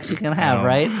best sex you can have,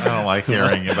 right? I don't like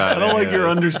hearing about it. I don't like your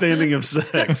understanding of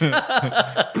sex.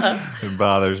 It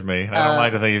bothers me. I don't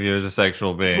like to think of you as a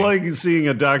sexual being. It's like seeing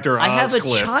a Dr. Oz I have a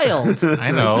clip. child.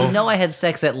 I know. You know I had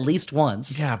sex at least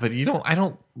once. Yeah, but I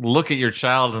don't look at your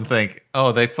child and think,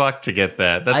 oh, they fucked to get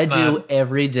that. That's I not... do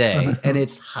every day, and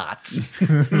it's hot.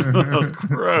 Oh,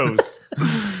 gross.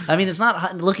 I mean, it's not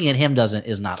hot. Looking at him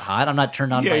is not hot. I'm not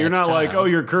turned on by Yeah, you're a not child. like, oh,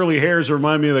 your curly hairs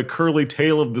remind me of the curly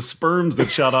tail of the sperms that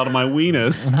shot out of my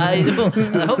weenus. I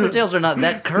hope their tails are not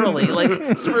that curly.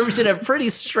 Like, sperms should have pretty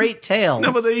straight tails.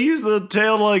 No, but they use the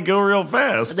tail to like go real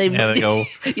fast. They go.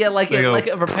 Yeah, like go. like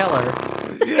a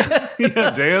propeller. Yeah,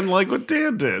 Dan, like what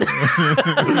Dan did.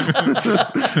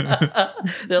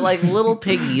 They're like little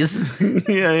piggies.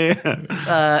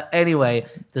 Yeah. Anyway,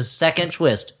 the second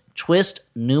twist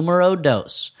numero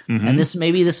dos. And this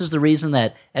is the reason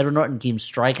that Edward Norton keeps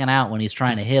striking out when he's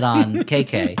trying to hit on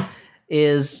KK.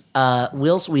 Is the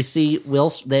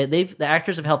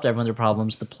actors have helped everyone with their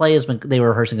problems. The play they were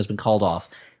rehearsing has been called off.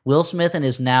 Will Smith and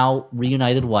his now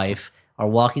reunited wife are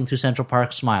walking through Central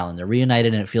Park smiling. They're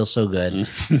reunited and it feels so good.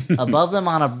 Above them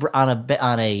on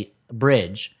a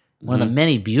bridge, one of the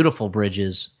many beautiful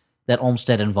bridges that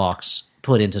Olmsted and Vaux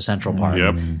put into Central Park.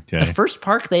 Yep. The first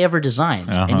park they ever designed,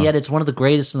 and yet it's one of the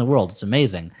greatest in the world. It's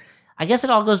amazing. I guess it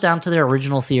all goes down to their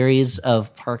original theories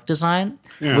of park design,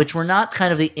 which were not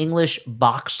kind of the English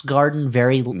box garden,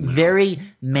 very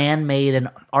man-made and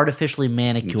artificially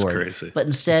manicured. It's crazy. But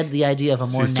instead, the idea of a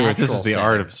more natural This is the setting.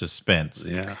 art of suspense.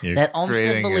 Yeah. You're That Olmsted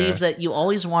creating believed that you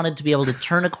always wanted to be able to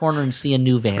turn a corner and see a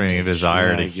new creating a vantage.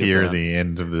 desire Yeah, to I get hear that. the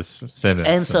end of this sentence.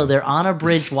 And so they're on a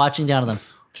bridge watching down at them.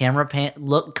 Camera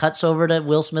cuts over to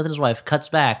Will Smith and his wife, cuts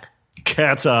back.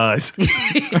 Cat's eyes.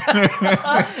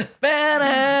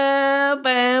 Bam,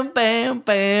 bam, bam,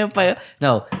 bam, bam.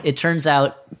 No, it turns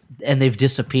out, and they've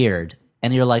disappeared.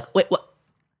 And you're like, wait, what?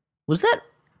 Was that?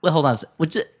 Well, hold on a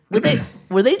second.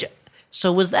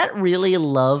 So was that really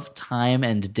love, time,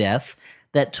 and death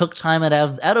that took time out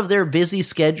of their busy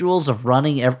schedules of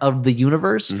running of the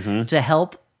universe to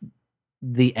help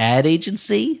the ad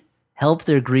agency? help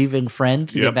their grieving friend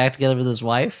to Yep. get back together with his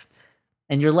wife.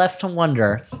 And you're left to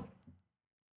wonder,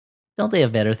 don't they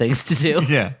have better things to do?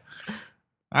 Yeah.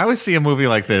 I always see a movie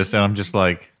like this, and I'm just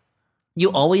like,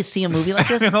 You always see a movie like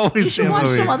this? I always You see should a watch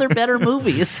movie. some other better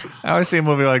movies. I always see a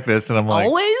movie like this, and I'm like,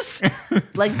 Always?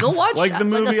 Like, go watch Like the a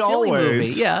movie silly Always.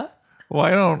 movie. Yeah.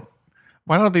 why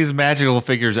don't these magical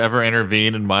figures ever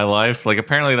intervene in my life? Like,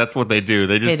 apparently that's what they do.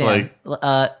 They Hey, just Dan,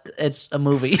 like, it's a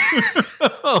movie.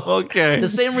 oh, okay. The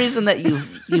same reason that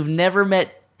you've never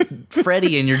met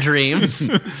Freddy in your dreams.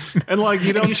 And like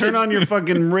you don't turn on your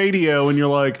fucking radio and you're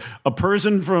like a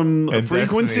person from And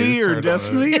Frequency Destiny is or turned on.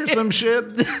 Destiny or some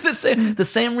shit. The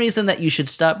same reason that you should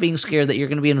stop being scared that you're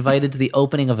going to be invited to the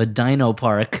opening of a dino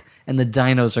park and the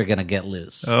dinos are going to get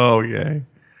loose. Oh, yay.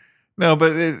 No,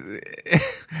 but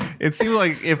it seemed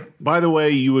like if By the way,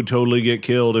 you would totally get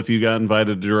killed if you got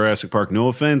invited to Jurassic Park. No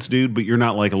offense, dude, but you're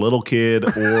not like a little kid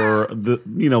or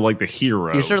like the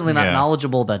hero. You're certainly not Yeah.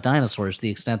 knowledgeable about dinosaurs to the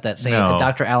extent that, say, No.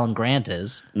 Dr. Alan Grant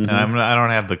is. and I don't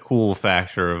have the cool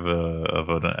factor of Of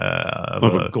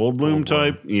a Goldblum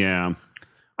type. Yeah.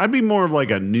 I'd be more of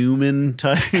like a Newman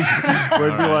type.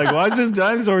 Where I'd be like, why is this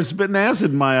dinosaur spitting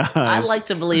acid in my eyes? I like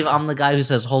to believe I'm the guy who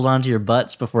says, hold on to your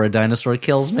butts before a dinosaur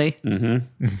kills me.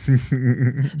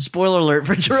 Mm-hmm. Spoiler alert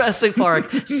for Jurassic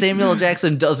Park, Samuel L.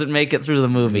 Jackson doesn't make it through the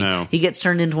movie. No. He gets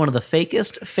turned into one of the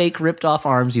fakest, fake ripped off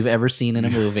arms you've ever seen in a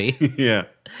movie. Yeah.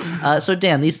 So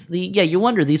Dan, you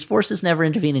wonder, these forces never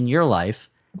intervene in your life.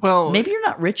 well, Maybe you're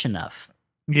not rich enough.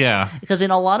 yeah. Because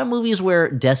in a lot of movies where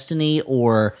destiny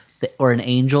or an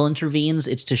angel intervenes,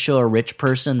 it's to show a rich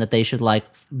person that they should like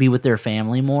be with their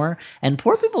family more. And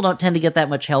poor people don't tend to get that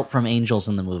much help from angels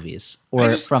in the movies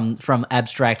or from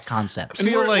abstract concepts. I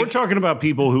mean, feel we're like- talking about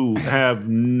people who have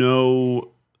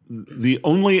the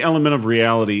only element of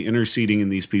reality interceding in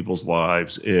these people's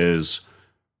lives is,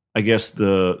 I guess,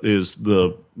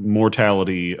 the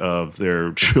mortality of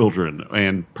their children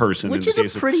and person, Which in the is a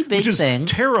case of- pretty big which is thing.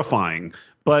 terrifying.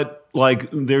 But like,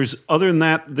 there's other than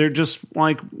that, they're just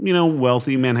like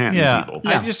wealthy Manhattan Yeah. people.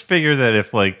 I just figure that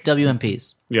if like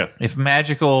WMPs. Yeah, if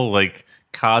magical like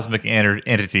cosmic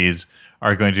entities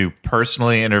are going to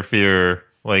personally interfere,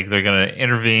 like they're going to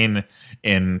intervene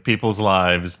in people's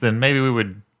lives, then maybe we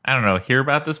would, I don't know, hear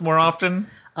about this more often.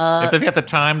 If they've got the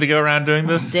time to go around doing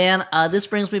this. Dan, this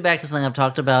brings me back to something I've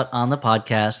talked about on the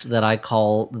podcast that I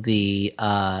call the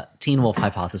Teen Wolf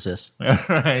hypothesis,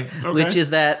 Right. which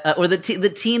is that, or the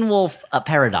Teen Wolf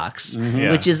paradox,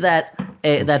 Yeah. which is that,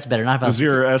 that's better, not this is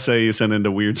hypothesis. your essay you sent into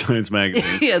Weird Science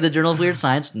magazine. Yeah, the Journal of Weird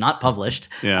Science, not published.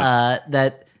 Yeah.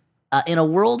 That in a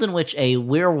world in which a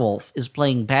werewolf is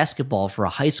playing basketball for a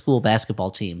high school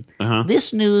basketball team,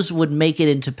 this news would make it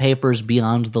into papers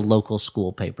beyond the local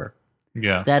school paper.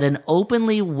 Yeah. That an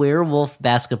openly werewolf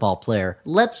basketball player,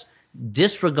 let's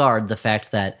disregard the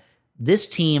fact that this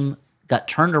team got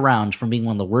turned around from being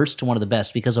one of the worst to one of the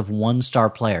best because of one star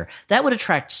player. That would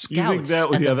attract scouts. You think that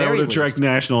would, at the that very would attract least.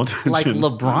 national attention? Like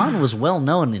LeBron was well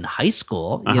known in high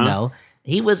school, you know.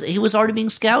 He was already being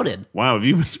scouted. Wow, have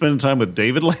you been spending time with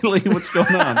David lately? What's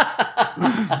going on?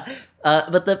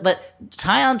 But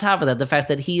tie on top of that the fact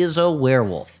that he is a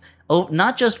werewolf. Oh,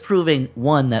 not just proving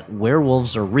one that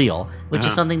werewolves are real, which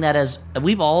is something that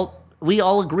we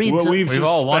all agreed Well, to We've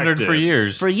all wondered for suspected.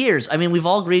 years. for years. I mean, we've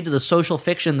all agreed to the social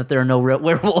fiction that there are no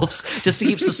werewolves just to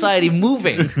keep society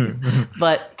moving.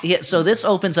 But so this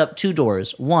opens up two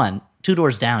doors. Two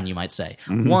doors down, you might say.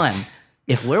 One,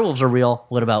 if werewolves are real,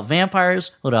 what about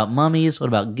vampires? What about mummies? What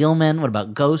about Gilman? What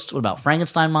about ghosts? What about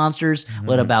Frankenstein monsters?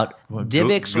 What about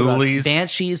Dybbuk? What about ghoulies?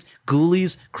 banshees,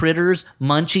 ghoulies, critters,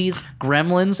 munchies,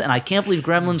 gremlins? And I can't believe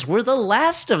gremlins were the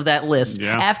last of that list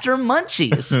Yeah. after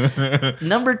munchies.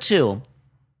 Number two,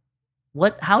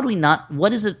 what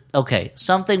is it? Okay,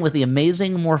 something with the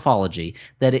amazing morphology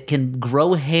that it can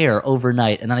grow hair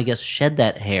overnight and then I guess shed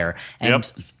that hair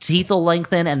and teeth will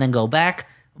lengthen and then go back.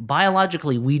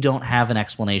 Biologically, we don't have an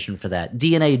explanation for that.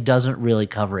 DNA doesn't really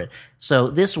cover it. So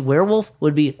this werewolf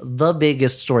would be the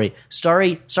biggest story.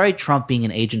 Sorry, Trump being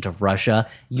an agent of Russia.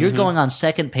 You're going on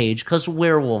second page because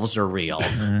werewolves are real.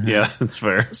 Yeah, that's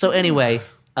fair. So anyway,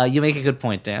 you make a good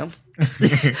point, Dan.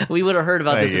 We would have heard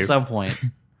about this Thank at you. some point.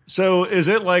 So is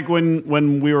it like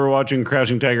when we were watching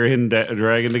Crouching Tiger, Hidden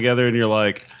Dragon together, and you're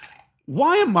like,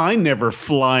 why am I never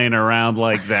flying around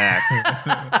like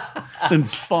that and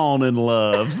falling in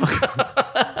love?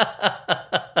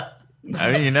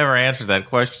 I mean, you never answered that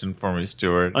question for me,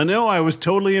 Stuart. I know I was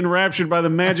totally enraptured by the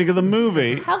magic of the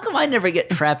movie. How come I never get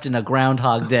trapped in a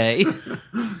Groundhog Day?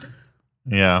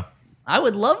 Yeah. I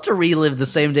would love to relive the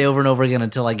same day over and over again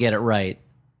until I get it right.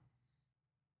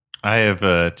 I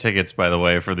have tickets, by the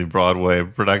way, for the Broadway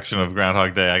production of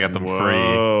Groundhog Day. I got them free.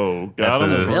 Oh, got At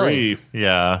them the- free. Really?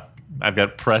 Yeah, I've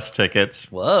got press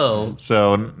tickets. Whoa.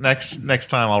 So next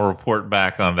time I'll report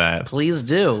back on that. Please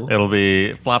do. It'll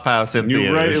be Flophouse in You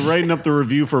theaters. writing up the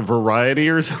review for Variety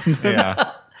or something?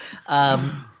 Yeah.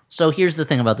 So here's the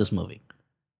thing about this movie.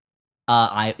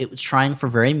 It was trying for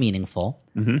very meaningful.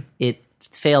 Mhm. It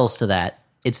fails to that.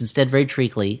 It's instead very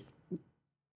treacly.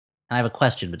 I have a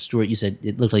question, but Stuart, you said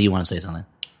it looked like you want to say something.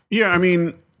 Yeah, I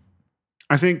mean,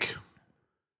 I think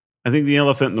the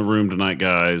elephant in the room tonight,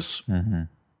 guys,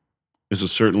 is a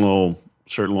certain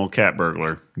little cat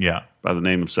burglar Yeah. by the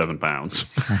name of 7 pounds.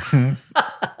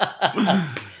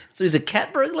 So he's a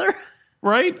cat burglar?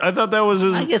 Right? I thought that was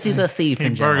his. I guess he's a thief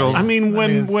in general. burgled. I mean,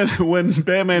 when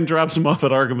Batman drops him off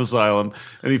at Arkham Asylum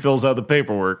and he fills out the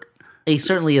paperwork, He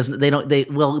certainly isn't.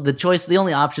 The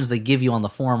only options they give you on the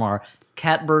form are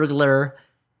cat burglar,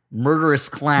 murderous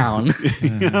clown,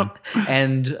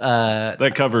 and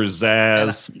that covers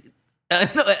Zaz.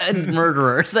 and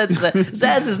murderers.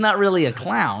 Zaz is not really a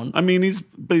clown. I mean, he's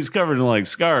covered in like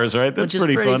scars, right? That's Which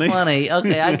is pretty funny.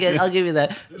 Okay, I'll give you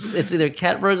that. It's either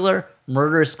cat burglar,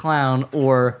 murderous clown,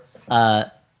 or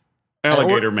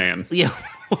Alligator Man. yeah,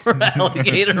 or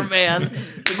alligator man,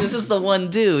 which is just the one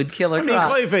dude, Killer I mean,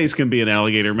 Croc. Clayface can be an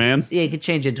alligator man. Yeah, you could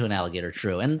change into an alligator,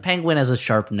 true. And Penguin has a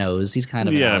sharp nose. He's kind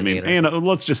of an Yeah, I mean, alligator.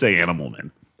 let's just say Animal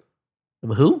Man.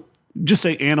 Who? Just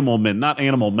say Animal Man, not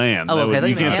Animal Man. Oh, okay. I thought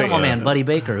you meant can't say Animal Man, Buddy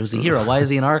Baker, who's a hero. Why is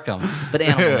he in Arkham? But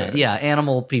Animal Man. Yeah,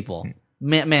 animal people.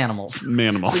 Manimals.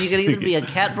 Manimal. So you could either be a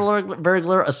cat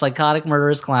burglar, a psychotic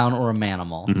murderous clown, or a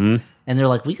manimal. Mm-hmm. And they're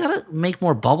like, we got to make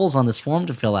more bubbles on this form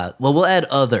to fill out. Well, we'll add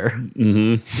other.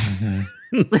 Mm-hmm.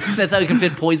 That's how we can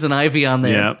fit Poison Ivy on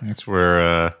there. Yeah. That's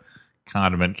where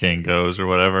Condiment King goes or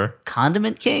whatever.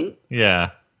 Condiment King?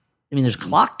 Yeah. I mean, there's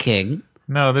Clock King.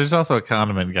 No, there's also a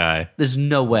condiment guy. There's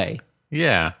no way.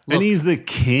 Yeah. And he's the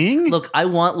king? Look, I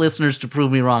want listeners to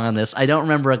prove me wrong on this. I don't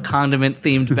remember a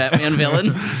condiment-themed Batman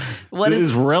villain. What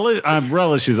is?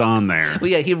 Relish is on there.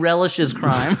 Well, yeah, he relishes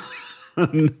crime.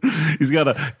 He's got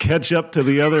to catch up to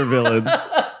the other villains.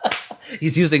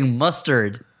 He's using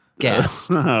mustard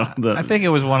gas. I think it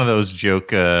was one of those joke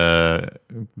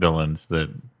villains that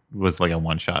was like a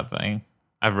one-shot thing.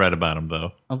 I've read about him,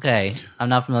 though. Okay, I'm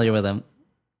not familiar with him.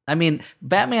 I mean,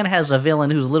 Batman has a villain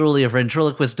who's literally a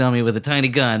ventriloquist dummy with a tiny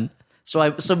gun.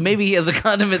 So maybe he has a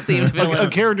condiment-themed villain. a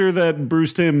character that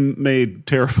Bruce Timm made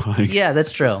terrifying. Yeah,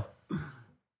 that's true.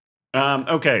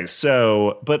 Okay,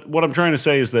 so, but what I'm trying to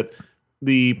say is that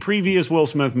the previous Will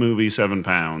Smith movie, 7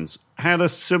 Pounds, had a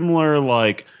similar,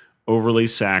 like, overly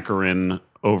saccharine,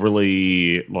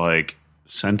 overly, like,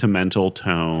 sentimental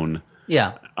tone.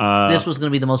 Yeah. This was going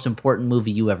to be the most important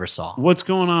movie you ever saw. What's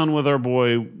going on with our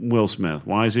boy Will Smith?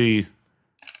 Why is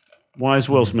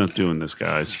Will Smith doing this,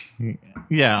 guys?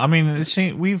 Yeah, I mean,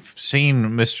 we've seen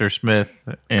Mr. Smith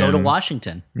Go to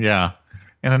Washington. Yeah,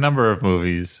 in a number of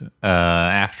movies.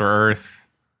 After Earth,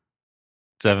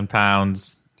 7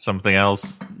 Pounds, something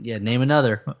else. Yeah, name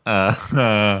another.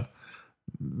 The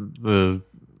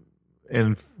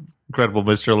Incredible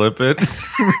Mr. Limpet.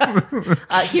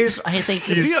 I think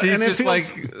He's and it just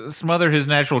feels- like smothered his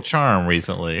natural charm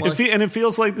recently. It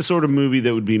feels like the sort of movie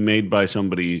that would be made by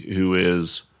somebody who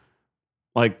is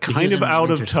like kind was of in out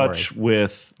Winter of touch Story.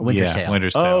 with. Winter's Tale.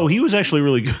 Winter's Tale. Oh, he was actually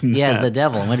really good. In Yeah, as that. the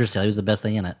devil in Winter's Tale. He was the best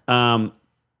thing in it.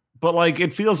 But like,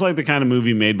 it feels like the kind of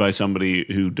movie made by somebody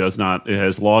who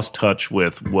has lost touch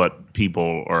with what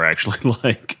people are actually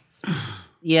like.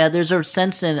 Yeah, there's a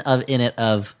sense in it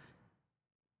of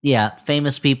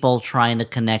famous people trying to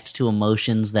connect to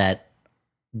emotions that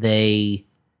they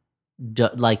do,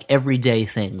 like everyday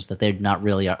things that they're not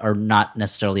really are not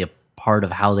necessarily a part of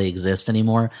how they exist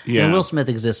anymore. Yeah. And Will Smith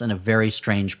exists in a very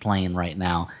strange plane right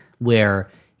now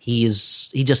where he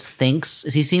just thinks.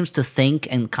 He seems to think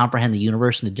and comprehend the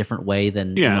universe in a different way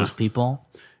than most people.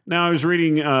 Now, I was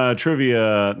reading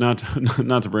trivia, not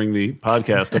to bring the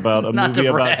podcast about a Not movie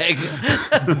to about brag.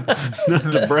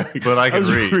 not to brag, But I can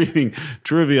was read. reading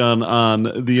trivia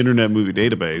on the Internet Movie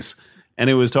Database, and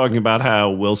it was talking about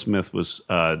how Will Smith was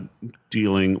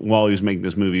dealing while he was making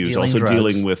this movie. He was Dealing also drugs.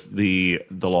 dealing with the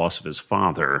loss of his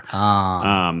father,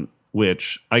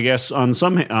 which I guess on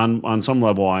some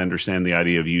level I understand the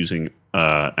idea of using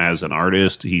as an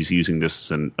artist. He's using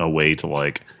this as a way to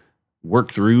like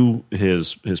work through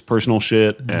his personal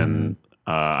shit, and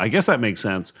I guess that makes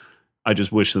sense. I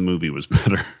just wish the movie was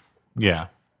better. Yeah.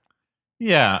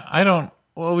 I don't.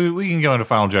 Well, we can go into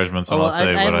final judgments, and I'll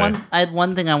say I had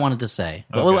one thing I wanted to say.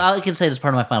 Okay. Well, I can say it as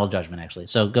part of my final judgment, actually.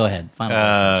 So go ahead. Final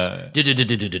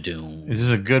judgment. Is this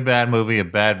a good bad movie, a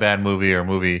bad movie, or a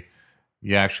movie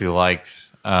you actually liked.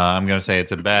 I'm going to say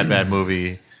it's a bad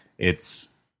movie. It's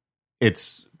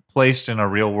placed in a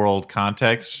real world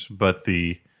context, but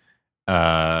the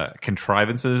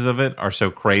contrivances of it are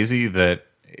so crazy that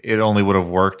it only would have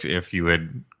worked if you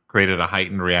had created a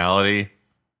heightened reality.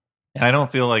 And I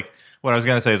don't feel like what I was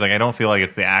going to say is like I don't feel like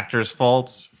it's the actors'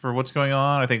 fault for what's going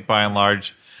on. I think by and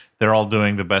large they're all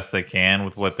doing the best they can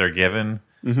with what they're given.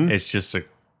 Mm-hmm. It's just a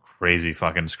crazy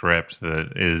fucking script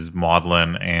that is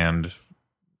maudlin and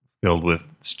filled with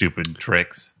stupid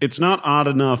tricks. It's not odd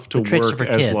enough to work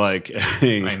as kids. Like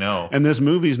I know. And this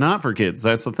movie's not for kids.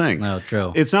 That's the thing. No,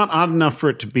 true. It's not odd enough for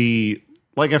it to be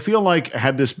like I feel like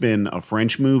had this been a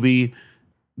French movie,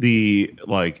 the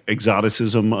like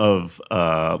exoticism of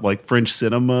like French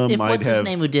cinema If might what's have his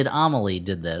name who did Amelie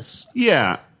did this.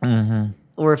 Yeah. Mm-hmm.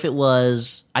 Or if it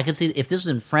was I could see if this was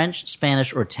in French,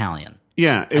 Spanish, or Italian.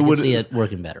 Yeah, I could see it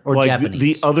working better. Or like Japanese.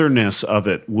 The otherness of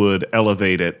it would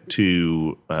elevate it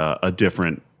to a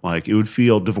different, like it would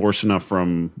feel divorced enough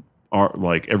from our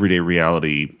like everyday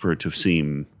reality for it to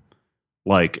seem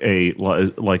like a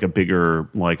bigger,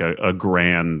 like a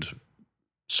grand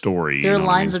story. There are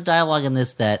lines of dialogue in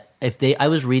this that if I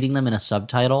was reading them in a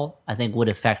subtitle, I think would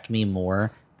affect me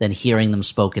more than hearing them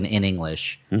spoken in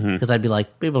English. Because I'd be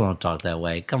like, people don't talk that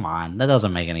way. Come on, that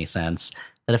doesn't make any sense.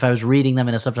 But if I was reading them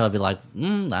in a subtitle, I'd be like,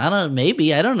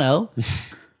 I don't know.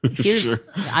 Sure.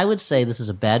 I would say this is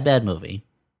a bad movie.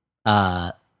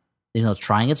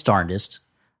 Trying its darndest.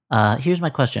 Here's my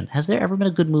question. Has there ever been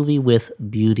a good movie with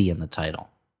beauty in the title?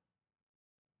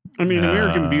 I mean,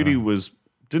 American Beauty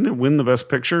didn't it win the Best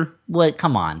Picture? What?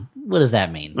 Come on. What does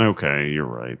that mean? Okay, you're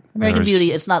right. American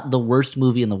Beauty, it's not the worst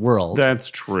movie in the world.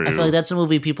 That's true. I feel like that's a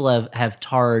movie people have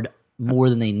tarred more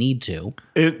than they need to.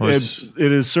 It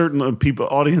is certain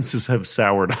audiences have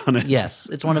soured on it. Yes,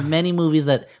 it's one of many movies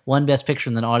that won Best Picture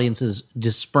and then audiences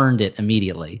just spurned it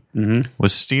immediately. Mm-hmm.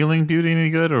 Was Stealing Beauty any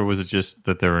good, or was it just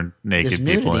that there were naked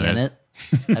people in it?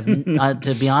 I've,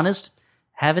 to be honest,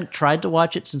 haven't tried to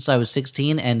watch it since I was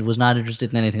 16 and was not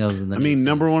interested in anything other than the nude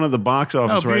number scenes. one at the box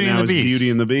office right now is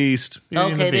Beauty and the Beast.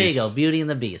 There you go, Beauty and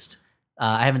the Beast.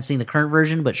 I haven't seen the current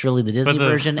version, but surely the Disney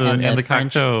version and the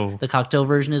French, the Cocteau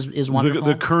version is wonderful.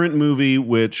 The current movie,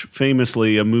 which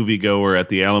famously a moviegoer at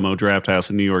the Alamo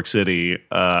Drafthouse in New York City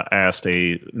asked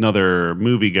another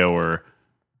moviegoer,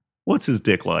 "What's his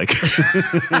dick like?"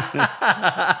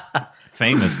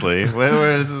 Famously,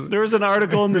 there was an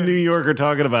article in the New Yorker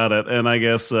talking about it, and I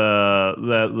guess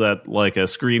that like a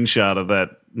screenshot of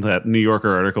that New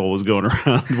Yorker article was going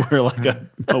around where like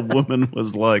a woman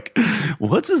was like,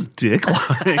 "What's his dick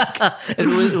like?"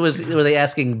 Were they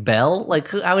asking Belle? Like,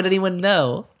 how would anyone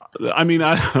know? I mean,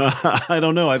 I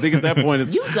don't know. I think at that point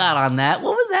it's you got on that.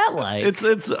 What was that like?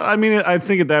 It's. I mean, I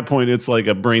think at that point it's like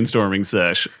a brainstorming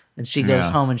sesh. And she goes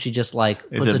home and she just like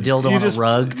puts a dildo on a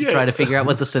rug to try to figure out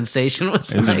what the sensation was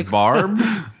Is like. it Barb?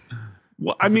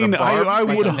 Well, I mean, I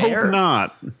would hope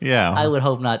not. Yeah, I would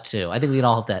hope not too. I think we can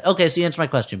all hope that. Okay, so you answered my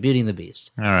question. Beauty and the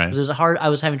Beast. All right. I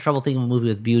was having trouble thinking of a movie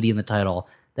with beauty in the title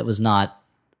that was not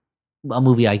a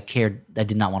movie I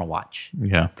did not want to watch.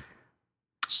 Yeah.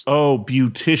 Oh,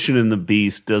 Beautician and the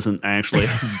Beast doesn't actually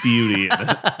have beauty in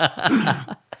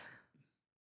it.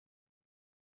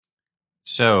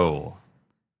 So,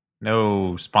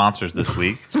 no sponsors this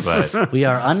week, but we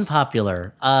are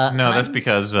unpopular. no, that's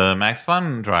because Max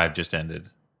Fun Drive just ended,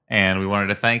 and we wanted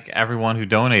to thank everyone who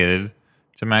donated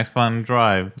to Max Fun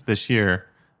Drive this year.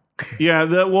 Yeah,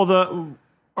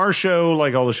 our show,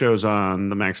 like all the shows on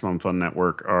the Maximum Fun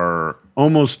Network, are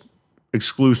almost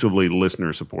exclusively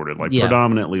listener supported,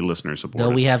 predominantly listener supported.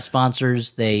 Though we have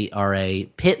sponsors, they are a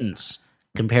pittance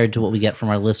compared to what we get from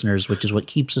our listeners, which is what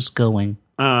keeps us going.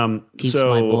 Keeps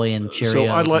my boy in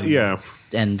Cheerios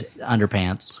and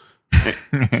underpants.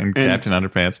 and Captain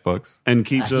Underpants books. And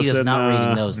keeps us... He is not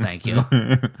reading those, thank you.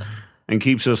 And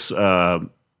keeps us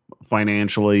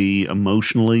financially,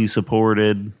 emotionally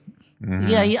supported. Mm-hmm.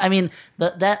 Yeah, I mean,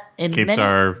 that... Keeps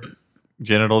our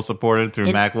genitals supported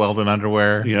through Mack Weldon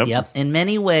underwear. Yep. In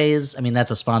many ways, I mean, that's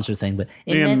a sponsor thing, but...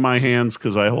 my hands,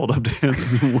 because I hold up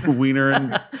Dan's wiener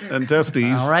and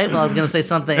testes. All right, well, I was going to say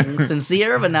something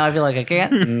sincere, but now I feel like I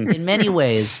can't. In many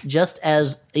ways, just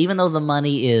as... Even though the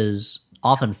money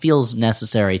often feels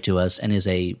necessary to us and is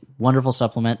a wonderful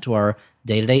supplement to our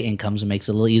day-to-day incomes and makes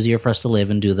it a little easier for us to live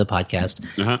and do the podcast,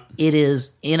 it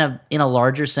is, in a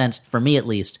larger sense, for me at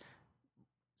least...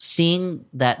 Seeing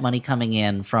that money coming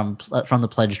in from the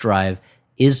pledge drive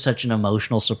is such an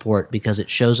emotional support because it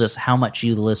shows us how much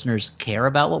you, the listeners, care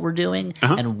about what we're doing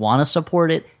and want to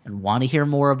support it and want to hear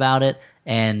more about it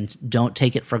and don't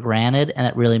take it for granted. And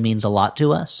that really means a lot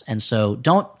to us. And so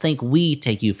don't think we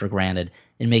take you for granted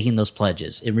in making those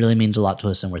pledges. It really means a lot to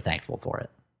us, and we're thankful for it.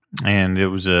 And it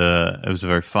was a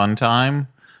very fun time.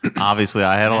 Obviously,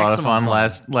 I had a lot of fun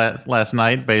last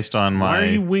night based on Why are my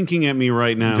you winking at me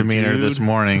right now, demeanor dude? this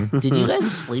morning. Did you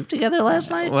guys sleep together last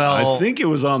night? Well, I think it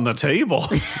was on the table.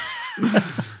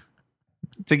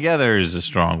 together is a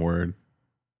strong word.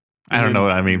 I don't know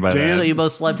what I mean by Dan- that. So you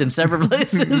both slept in separate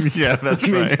places? Yeah, that's I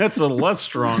mean, right. that's a less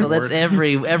strong So that's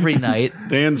word. every night.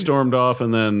 Dan stormed off,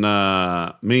 and then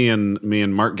me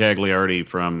and Mark Gagliardi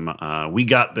from We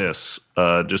Got This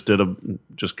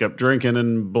just kept drinking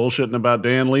and bullshitting about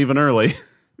Dan leaving early.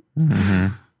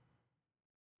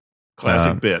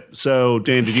 Classic bit. So,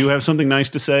 Dan, did you have something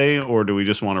nice to say, or do we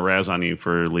just want to razz on you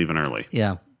for leaving early?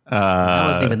 Yeah. I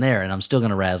wasn't even there, and I'm still going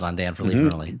to razz on Dan for leaving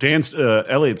early.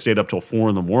 Elliot stayed up till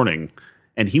 4 a.m,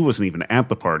 and he wasn't even at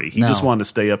the party. He just wanted to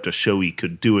stay up to show he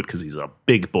could do it because he's a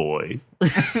big boy.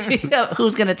 Yeah,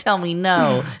 who's going to tell me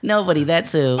no? Nobody,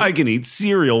 that's who. I can eat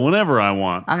cereal whenever I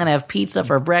want. I'm going to have pizza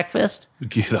for breakfast.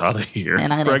 Get out of here.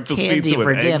 And I'm gonna have Breakfast candy pizza with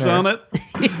for eggs dinner. on it?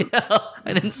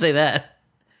 I didn't say that.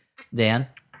 Dan,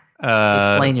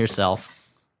 explain yourself.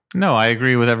 No, I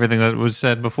agree with everything that was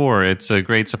said before. It's a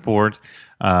great support.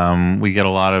 We get a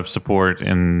lot of support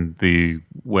in the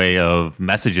way of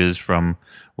messages from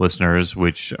listeners,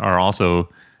 which are also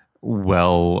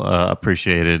well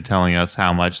appreciated, telling us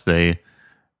how much they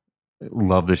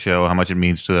love the show, how much it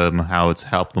means to them, how it's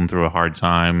helped them through a hard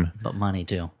time. But money,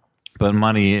 too. But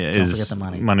money forget the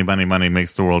money. money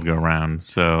makes the world go round.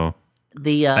 So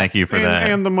thank you for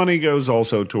that. And the money goes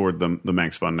also toward the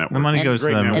Max Fun Network. The money It's a goes to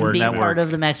great them. And network. being part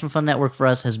of the Maximum Fun Network for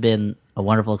us has been a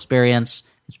wonderful experience.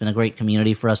 It's been a great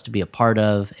community for us to be a part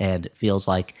of, and it feels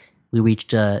like we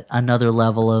reached another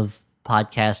level of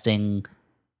podcasting,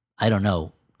 I don't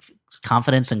know,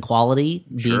 confidence and quality,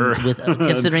 Sure. being with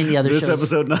considering the other this shows.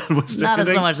 episode notwithstanding.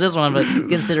 Not so much this one, but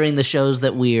considering the shows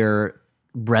that we're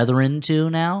brethren to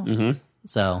now. Mm-hmm.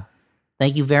 So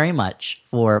thank you very much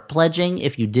for pledging.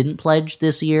 If you didn't pledge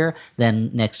this year,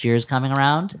 then next year is coming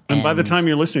around. And by the time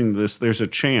you're listening to this, there's a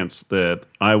chance that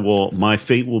my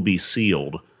fate will be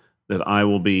sealed, that I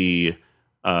will be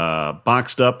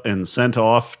boxed up and sent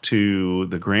off to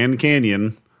the Grand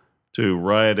Canyon to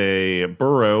ride a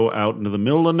burro out into the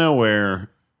middle of nowhere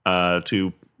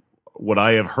to what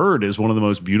I have heard is one of the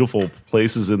most beautiful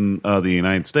places in the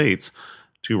United States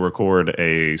to record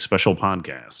a special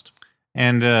podcast.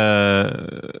 And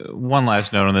one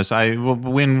last note on this: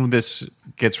 when this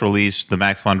gets released, the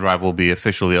Max Fun Drive will be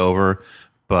officially over,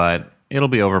 but it'll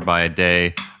be over by a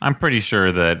day. I'm pretty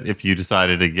sure that if you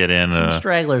decided to get in some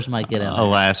stragglers might get in. a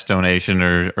last donation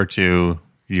or two,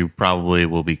 you probably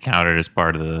will be counted as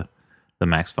part of the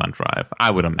Max Fun Drive.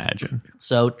 I would imagine.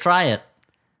 So try it.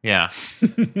 Yeah,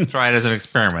 try it as an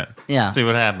experiment. Yeah. See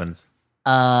what happens.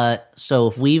 So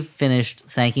if we've finished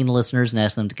thanking the listeners and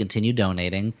asking them to continue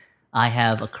donating, I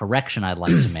have a correction I'd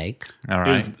like to make. All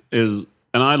right.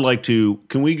 And I'd like to.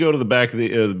 Can we go to the back of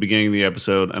the beginning of the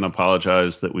episode and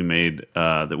apologize that we made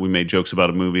jokes about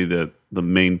a movie that the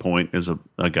main point is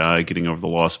a guy getting over the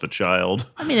loss of a child.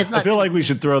 I mean, it's not. I feel like we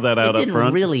should throw that out it up didn't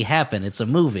front. really happen. It's a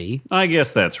movie. I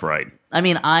guess that's right. I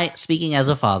mean, speaking as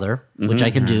a father, which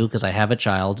I can do because I have a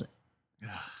child.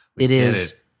 It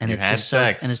is, it. and You it's had just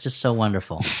sex. so, and it's just so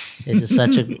wonderful. It's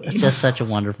just such a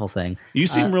wonderful thing. You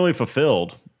seem really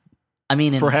fulfilled I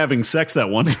mean, for having sex that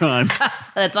one time.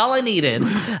 that's all I needed.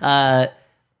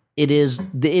 It is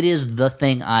the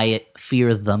thing I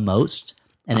fear the most,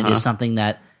 and it is something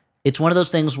that it's one of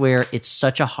those things where it's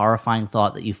such a horrifying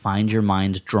thought that you find your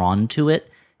mind drawn to it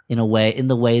in the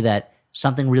way that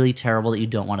something really terrible that you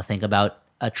don't want to think about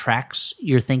attracts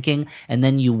your thinking, and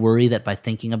then you worry that by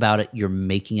thinking about it, you're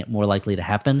making it more likely to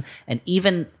happen. And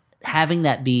even having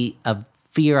that be a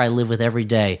fear I live with every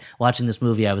day, watching this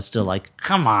movie, I was still like,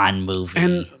 come on, movie.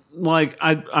 And like,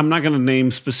 I'm not going to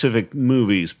name specific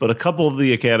movies, but a couple of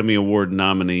the Academy Award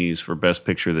nominees for Best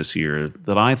Picture this year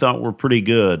that I thought were pretty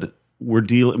good were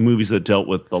movies that dealt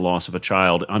with the loss of a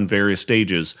child on various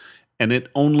stages. And it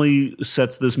only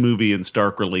sets this movie in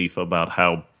stark relief about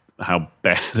how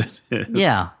bad it is.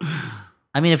 Yeah.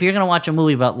 I mean, if you're going to watch a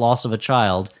movie about loss of a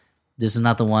child, this is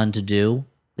not the one to do.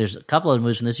 There's a couple of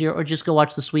movies from this year, or just go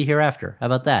watch The Sweet Hereafter. How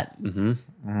about that? Mm-hmm.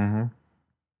 Mm-hmm.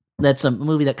 That's a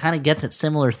movie that kind of gets at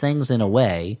similar things in a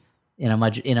way, in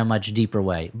a much deeper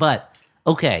way. But,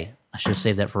 okay, I should have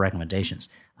saved that for recommendations.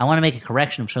 I want to make a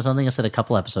correction for something I said a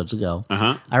couple episodes ago.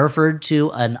 Uh-huh. I referred to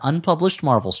an unpublished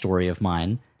Marvel story of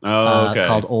mine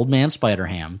called Old Man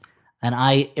Spider-Ham. And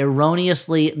I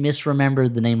erroneously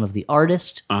misremembered the name of the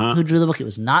artist who drew the book. It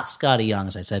was not Scotty Young,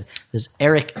 as I said. It was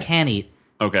Eric Caniet,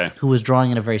 who was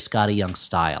drawing in a very Scotty Young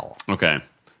style. Okay.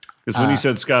 Because when you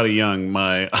said Scotty Young,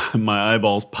 my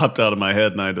eyeballs popped out of my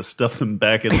head, and I had to stuff them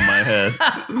back into my head.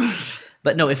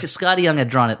 But no, if Scotty Young had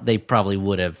drawn it, they probably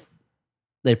would have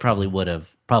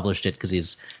published it because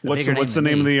he's What's the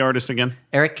name of the artist again?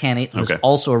 Eric Caniet, who's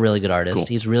also a really good artist. Cool.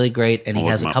 He's really great, and he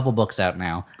has a couple books out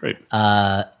now. Great.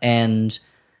 And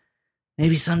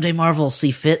maybe someday Marvel will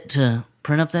see fit to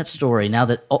print up that story now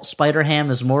that Spider-Ham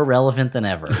is more relevant than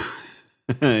ever.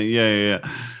 Yeah.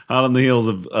 Hot on the heels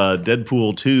of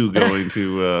Deadpool 2 going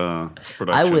to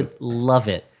production. I would love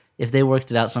it if they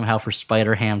worked it out somehow for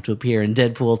Spider-Ham to appear in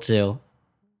Deadpool 2.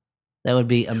 That would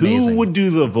be amazing. Who would do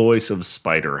the voice of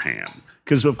Spider-Ham?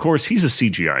 Because, of course, he's a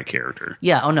CGI character.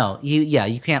 Yeah, oh no.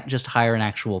 You can't just hire an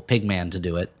actual pig man to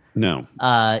do it. No.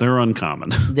 They're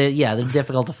uncommon. They're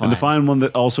difficult to find. And to find one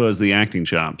that also has the acting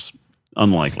chops,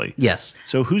 unlikely. Yes.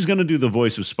 So who's going to do the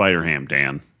voice of Spider-Ham,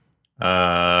 Dan?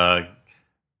 The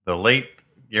late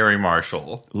Gary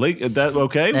Marshall.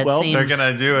 Okay, well, seems- They're going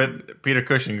to do it Peter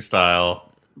Cushing style.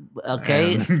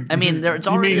 Okay, I mean, it's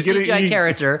already a CGI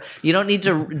character. You don't need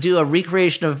to do a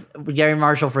recreation of Gary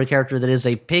Marshall for a character that is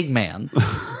a pig man,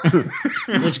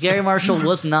 which Gary Marshall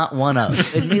was not one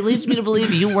of. It leads me to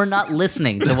believe you were not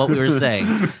listening to what we were saying.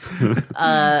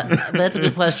 That's a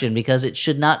good question because it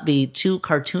should not be too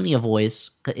cartoony a voice.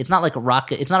 It's not like a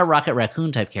Rocket. It's not a Rocket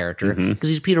Raccoon type character because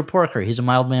he's Peter Porker. He's a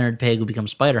mild-mannered pig who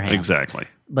becomes Spider-Ham. Exactly.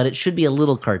 But it should be a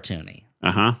little cartoony.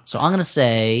 So I'm going to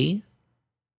say,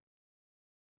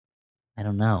 I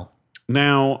don't know.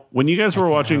 Now, when you guys were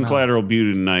watching Collateral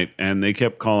Beauty tonight and they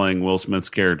kept calling Will Smith's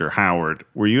character Howard,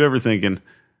 were you ever thinking,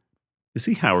 is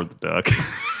he Howard the Duck?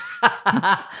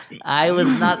 I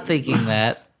was not thinking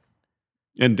that.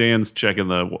 And Dan's checking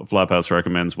the Flophouse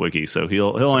Recommends wiki, so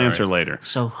he'll answer later.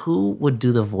 So who would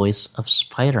do the voice of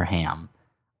Spider-Ham?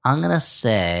 I'm going to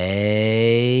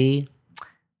say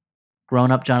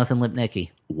grown-up Jonathan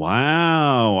Lipnicki.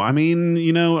 Wow. I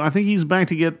mean, I think he's ready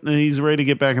to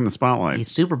get back in the spotlight.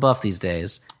 He's super buff these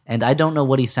days, and I don't know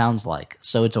what he sounds like,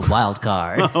 so it's a wild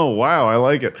card. Oh, wow. I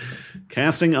like it.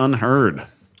 Casting unheard.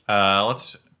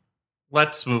 Let's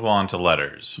move on to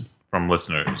letters from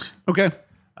listeners. Okay.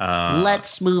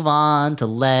 Let's move on to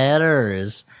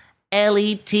letters.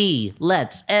 L-E-T.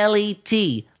 Let's.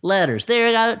 L-E-T. Letters.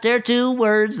 They're two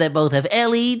words that both have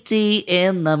L-E-T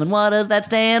in them. And what does that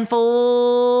stand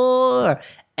for?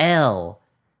 L.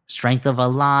 Strength of a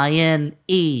lion.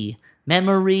 E.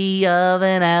 Memory of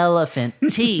an elephant.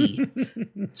 T.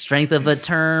 Strength of a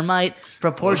termite.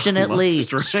 Proportionately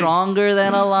stronger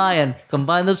than a lion.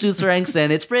 Combine those two strengths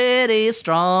and it's pretty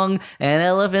strong. An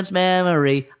elephant's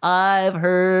memory, I've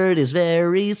heard, is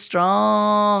very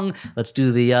strong. Let's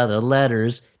do the other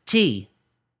letters. T.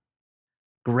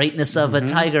 Greatness of a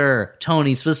tiger.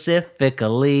 Tony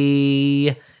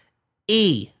specifically.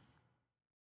 E.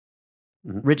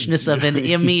 Richness of an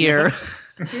emir.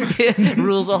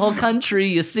 Rules a whole country,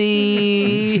 you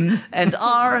see. And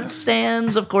R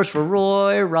stands, of course, for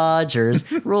Roy Rogers.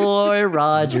 Roy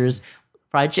Rogers.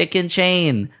 Fried chicken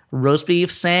chain. Roast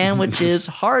beef sandwiches.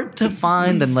 Hard to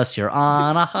find unless you're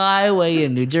on a highway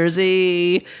in New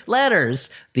Jersey.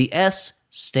 Letters. The S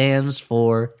stands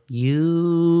for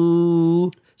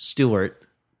you, Stuart.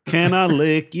 Can I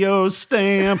lick your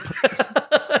stamp?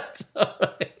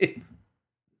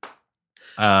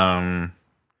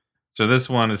 So this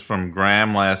one is from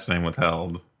Graham, last name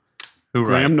withheld. Who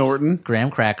Graham writes, Norton.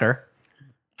 Graham Cracker.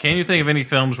 Can you think of any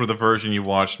films where the version you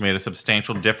watched made a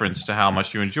substantial difference to how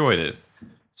much you enjoyed it?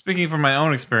 Speaking from my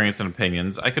own experience and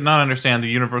opinions, I could not understand the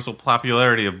universal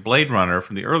popularity of Blade Runner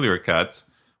from the earlier cuts,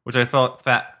 which I felt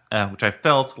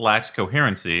lacked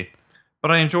coherency,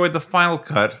 but I enjoyed the final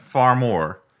cut far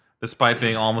more, despite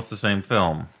being almost the same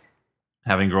film.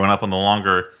 Having grown up on the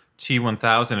longer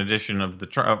T-1000 edition of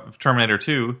of Terminator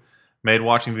 2, made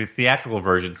watching the theatrical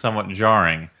version somewhat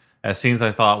jarring, as scenes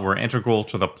I thought were integral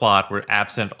to the plot were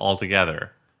absent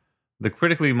altogether. The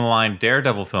critically maligned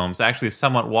Daredevil film is actually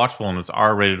somewhat watchable in its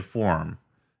R-rated form.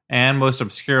 And, most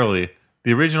obscurely,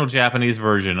 the original Japanese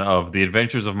version of The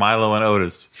Adventures of Milo and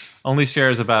Otis only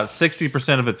shares about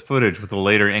 60% of its footage with the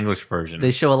later English version.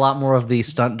 They show a lot more of the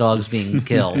stunt dogs being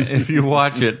killed. If you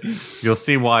watch it, you'll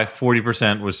see why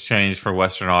 40% was changed for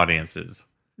Western audiences.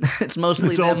 It's mostly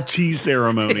It's all tea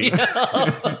ceremony.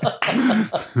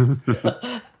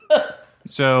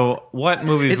 So, what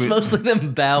movies... It's mostly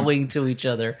them bowing to each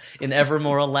other in ever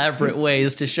more elaborate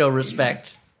ways to show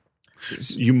respect.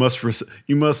 You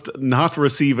must not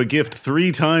receive a gift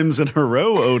 3 times in a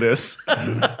row, Otis,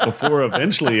 before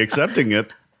eventually accepting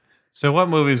it. So what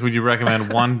movies would you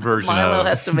recommend one version Milo of?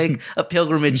 has to make a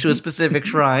pilgrimage to a specific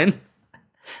shrine.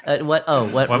 What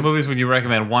movies would you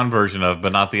recommend one version of,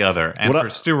 but not the other? And for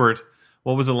Stuart,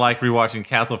 what was it like rewatching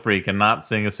Castle Freak and not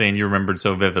seeing a scene you remembered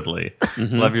so vividly?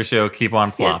 Love your show. Keep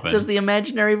on flopping. Does the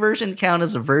imaginary version count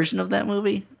as a version of that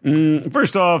movie?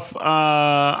 First off,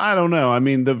 I don't know. I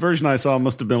mean, the version I saw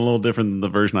must have been a little different than the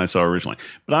version I saw originally.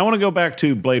 But I want to go back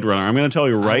to Blade Runner. I'm going to tell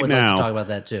you right now. I would like to talk about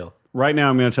that too. Right now,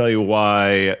 I'm going to tell you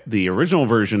why the original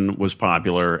version was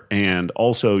popular and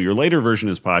also your later version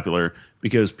is popular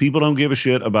because people don't give a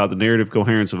shit about the narrative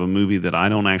coherence of a movie that I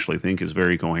don't actually think is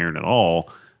very coherent at all.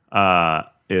 I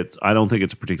don't think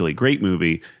it's a particularly great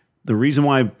movie. The reason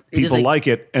why people like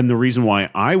it and the reason why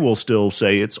I will still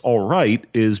say it's all right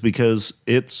is because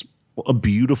it's a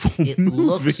beautiful movie. It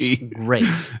looks great.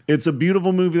 It's a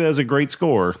beautiful movie that has a great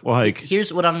score. Like,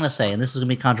 here's what I'm going to say, and this is going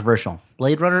to be controversial.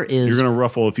 Blade Runner is... You're going to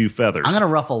ruffle a few feathers. I'm going to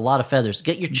ruffle a lot of feathers.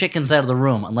 Get your chickens out of the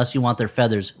room unless you want their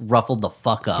feathers ruffled the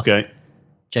fuck up. Okay.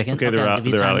 Chicken? Okay, they're out,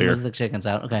 give you time out to of here. move the chickens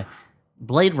out. Okay.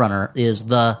 Blade Runner is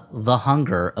the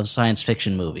Hunger of science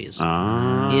fiction movies.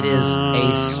 It is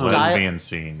a lesbian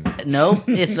scene. No,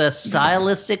 it's a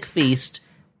stylistic feast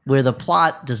where the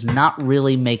plot does not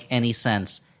really make any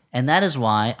sense. And that is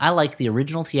why I like the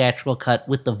original theatrical cut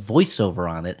with the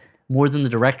voiceover on it more than the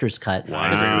director's cut.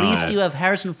 Because at least you have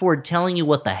Harrison Ford telling you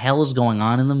what the hell is going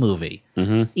on in the movie.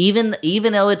 Mm-hmm.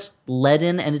 Even though it's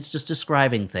leaden and it's just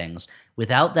describing things.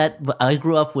 Without that, I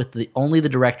grew up with only the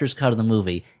director's cut of the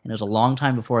movie, and it was a long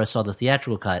time before I saw the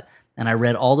theatrical cut. And I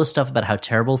read all the stuff about how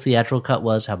terrible the theatrical cut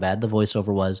was, how bad the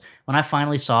voiceover was. When I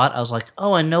finally saw it, I was like,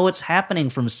 oh, I know what's happening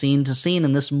from scene to scene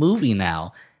in this movie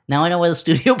now. Now I know why the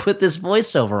studio put this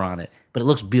voiceover on it, but it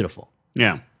looks beautiful.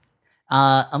 Yeah.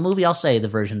 A movie, I'll say the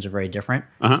versions are very different.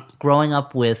 Growing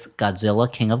up with Godzilla,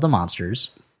 King of the Monsters,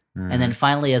 and then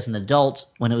finally as an adult,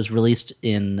 when it was released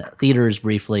in theaters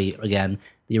briefly again,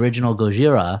 the original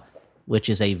Gojira, which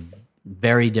is a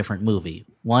very different movie.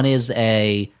 One is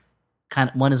a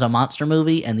monster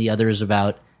movie, and the other is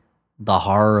about the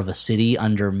horror of a city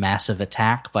under massive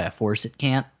attack by a force it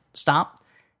can't stop,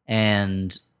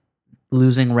 and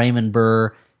losing Raymond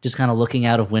Burr, just kind of looking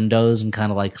out of windows and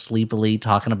kind of like sleepily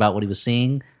talking about what he was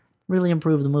seeing, really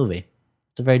improved the movie.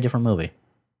 It's a very different movie.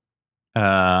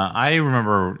 I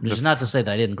remember... Which is not to say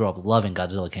that I didn't grow up loving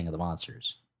Godzilla King of the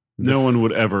Monsters. No one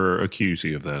would ever accuse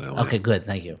you of that, Elliot. Okay, good.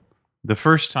 Thank you. The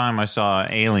first time I saw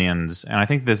Aliens, and I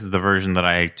think this is the version that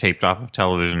I taped off of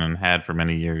television and had for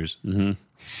many years. Mm-hmm.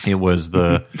 It was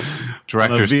the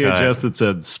director's VHS cut. that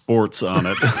said sports on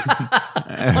it.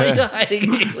 Why are you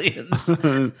hiding aliens?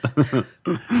 It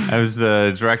was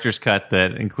the director's cut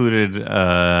that included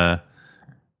a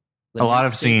lot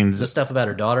of scenes. The stuff about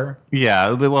her daughter?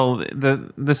 Yeah, well,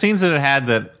 the scenes that it had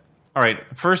that... All right,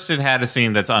 first it had a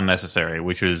scene that's unnecessary,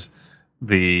 which was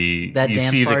that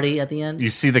dance party at the end?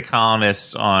 You see the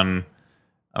colonists on...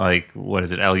 Like, what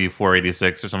is it, LU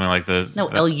 486 or something like that? No,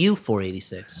 LU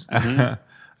 486.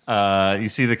 You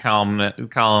see the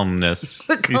columnists.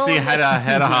 You see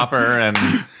Hedda Hopper and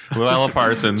Luella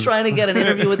Parsons. Trying to get an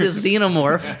interview with this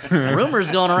xenomorph.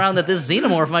 Rumors going around that this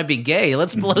xenomorph might be gay.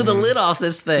 Let's blow the lid off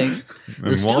this thing.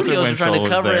 The studios are trying to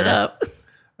cover it up.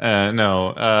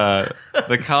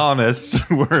 The colonists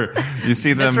were, you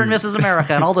see them... Mr. and Mrs.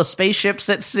 America and all the spaceships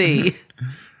at sea.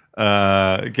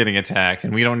 Getting attacked,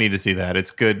 and we don't need to see that. It's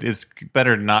good. It's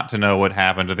better not to know what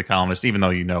happened to the colonists, even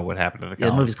though you know what happened to the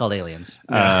colonists. The movie's called Aliens.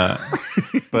 But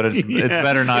it's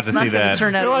better not to see that.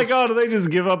 You're like, oh, do they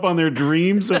just give up on their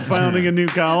dreams of founding a new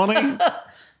colony?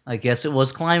 I guess it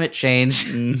was climate change.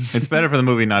 It's better for the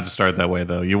movie not to start that way,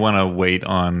 though. You want to wait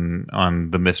on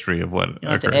the mystery of what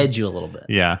occurred. To edge you a little bit.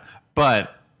 Yeah,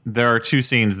 but there are two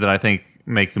scenes that I think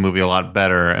make the movie a lot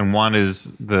better, and one is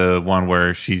the one where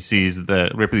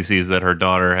Ripley sees that her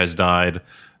daughter has died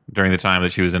during the time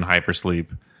that she was in hypersleep,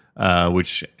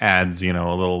 which adds a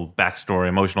little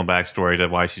emotional backstory to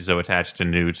why she's so attached to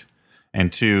Newt.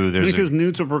 And two, because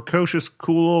Newt's a precocious,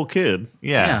 cool little kid.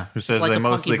 Yeah, who says like they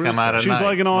mostly come out at She's night.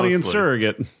 like an audience mostly.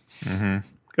 surrogate. Mm-hmm.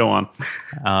 Go on.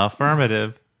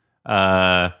 Affirmative.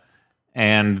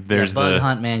 And there's Bug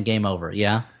Hunt Man, game over.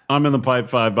 Yeah, I'm in the pipe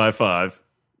 5x5.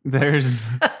 There's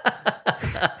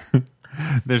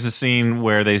a scene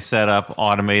where they set up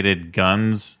automated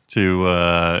guns to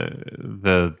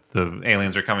the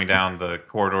aliens are coming down the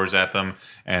corridors at them,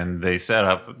 and they set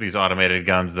up these automated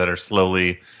guns that are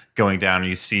slowly going down.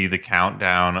 You see the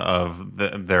countdown of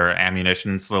their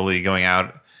ammunition slowly going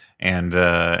out,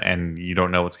 and you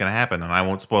don't know what's going to happen. And I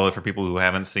won't spoil it for people who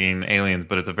haven't seen Aliens,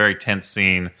 but it's a very tense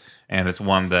scene, and it's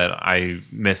one that I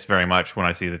miss very much when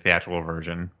I see the theatrical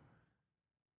version.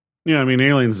 Yeah, I mean,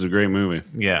 Aliens is a great movie.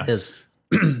 Yeah. It is.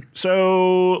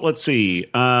 So let's see.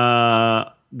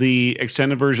 The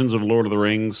extended versions of Lord of the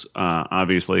Rings.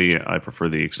 Obviously, I prefer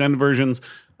the extended versions.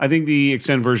 I think the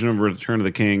extended version of Return of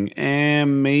the King,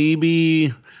 and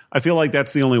maybe I feel like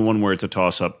that's the only one where it's a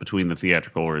toss up between the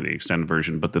theatrical or the extended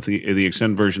version. But the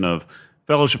extended version of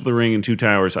Fellowship of the Ring and Two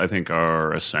Towers, I think,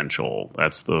 are essential.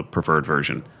 That's the preferred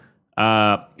version.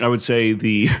 I would say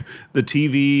the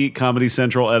TV Comedy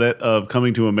Central edit of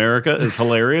Coming to America is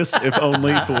hilarious, if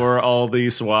only for all the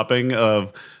swapping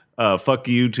of fuck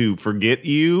you to forget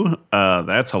you.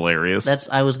 That's hilarious.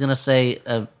 I was going to say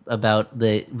about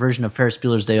the version of Ferris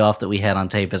Bueller's Day Off that we had on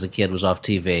tape as a kid was off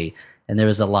TV. And there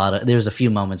was a few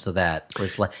moments of that where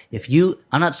it's like,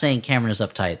 I'm not saying Cameron is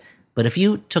uptight, but if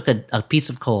you took a piece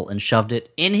of coal and shoved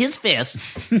it in his fist,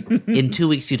 in 2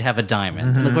 weeks you'd have a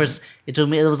diamond. And of course, it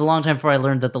was a long time before I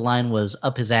learned that the line was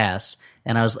up his ass.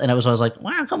 And I was like,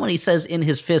 wow, how come when he says in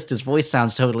his fist, his voice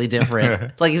sounds totally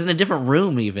different? Like he's in a different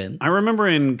room even. I remember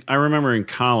in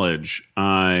college,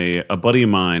 a buddy of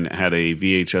mine had a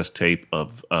VHS tape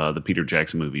of the Peter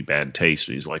Jackson movie Bad Taste,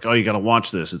 and he's like, "Oh, you got to watch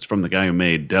this. It's from the guy who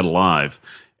made Dead Alive."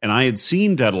 And I had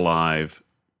seen Dead Alive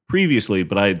previously,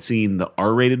 but I had seen the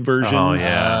R-rated version. Oh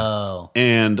yeah. Oh.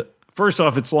 And first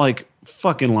off, it's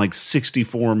fucking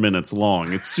 64 minutes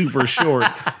long. It's super short,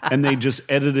 and they just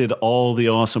edited all the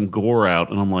awesome gore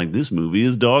out. And I'm like, this movie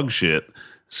is dog shit.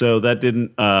 So that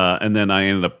didn't. And then I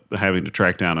ended up having to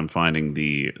track down and finding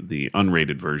the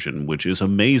unrated version, which is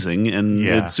amazing and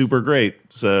it's super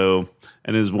great. So,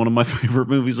 and is one of my favorite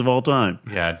movies of all time.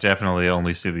 Yeah, definitely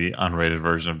only see the unrated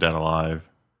version of Dead Alive.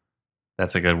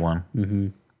 That's a good one. Mm-hmm.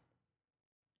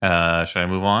 Should I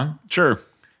move on? Sure.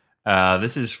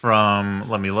 This is from,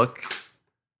 let me look,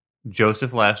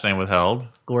 Joseph, last name withheld.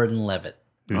 Gordon Levitt.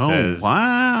 Who says,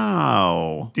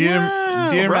 wow. Dear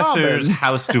Robin. Messrs.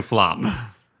 House to Flop,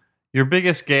 your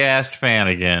biggest gay-assed fan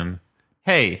again.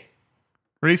 Hey,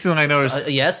 recently I noticed...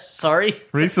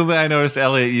 Recently I noticed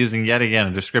Elliot using yet again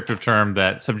a descriptive term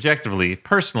that subjectively,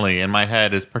 personally, in my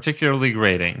head is particularly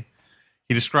grating.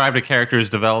 He described a character's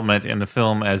development in the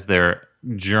film as their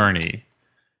journey.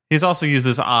 He's also used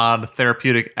this odd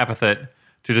therapeutic epithet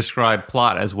to describe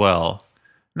plot as well.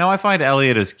 Now, I find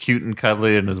Elliot as cute and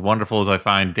cuddly and as wonderful as I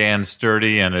find Dan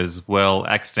sturdy and as well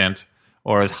extant,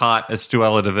 or as hot as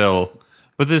Stuella DeVille.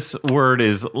 But this word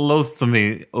is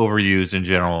loathsomely overused in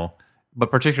general,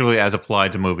 but particularly as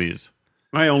applied to movies.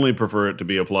 I only prefer it to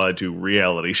be applied to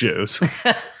reality shows.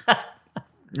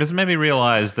 This made me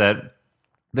realize that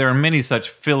there are many such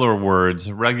filler words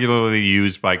regularly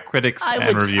used by critics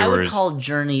and reviewers. I would call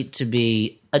journey to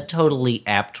be a totally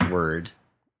apt word.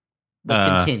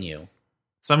 But continue.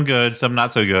 Some good, some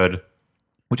not so good,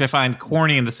 which I find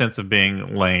corny in the sense of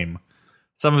being lame.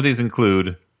 Some of these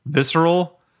include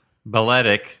visceral,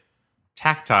 balletic,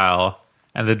 tactile,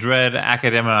 and the dread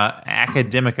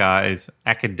academicized,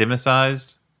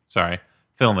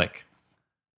 filmic.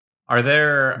 Are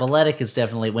there... Balletic is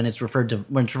definitely when it's referring to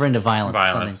violence or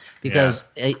something. Because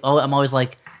I'm always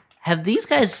like, have these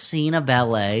guys seen a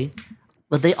ballet?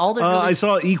 But I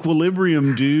saw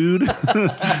Equilibrium, dude.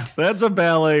 That's a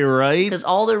ballet, right? Because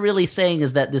all they're really saying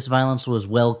is that this violence was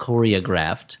well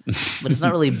choreographed, but it's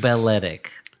not really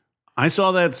balletic. I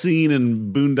saw that scene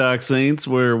in Boondock Saints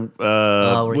where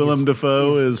Willem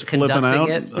Dafoe is flipping out.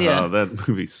 Yeah. Oh, that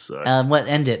movie sucks.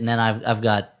 End it, and then I've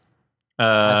got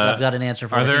an answer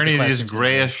for. Are there any of these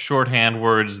grayish shorthand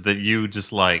words that you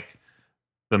dislike?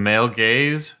 The male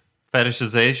gaze,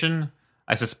 fetishization.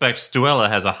 I suspect Stuella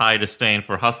has a high disdain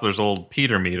for Hustler's old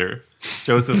Peter meter.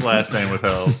 Joseph's last name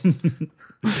withheld. That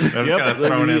was kind of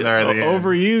thrown in there at the end.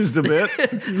 Overused a bit.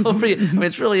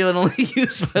 It's really only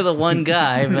used by the one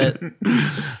guy, but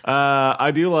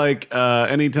I do like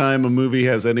anytime a movie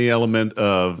has any element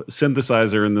of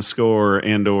synthesizer in the score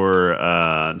and or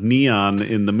neon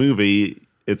in the movie,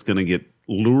 it's going to get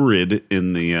lurid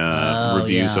in the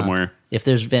review somewhere. If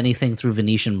there's anything through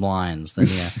Venetian blinds, then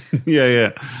yeah.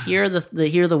 yeah. Here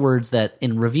are the words that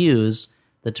in reviews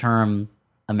the term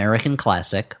American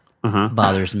classic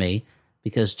bothers me,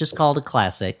 because just called a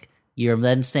classic, you're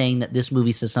then saying that this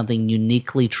movie says something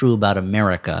uniquely true about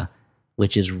America,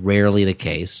 which is rarely the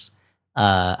case.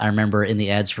 I remember in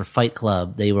the ads for Fight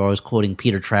Club, they were always quoting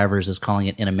Peter Travers as calling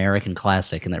it an American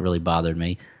classic, and that really bothered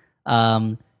me.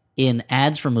 In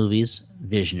ads for movies,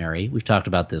 visionary. We've talked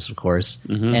about this, of course.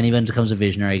 Anyone becomes a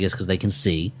visionary, I guess, because they can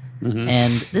see.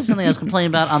 And this is something I was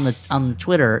complaining about on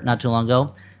Twitter not too long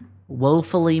ago.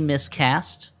 Woefully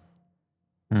miscast.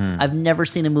 I've never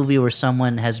seen a movie where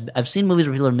I've seen movies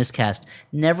where people are miscast.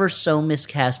 Never so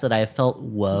miscast that I felt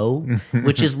whoa,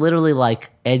 which is literally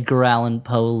like Edgar Allan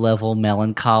Poe level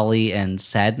melancholy and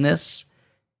sadness.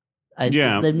 You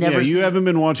haven't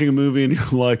been watching a movie and you're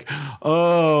like,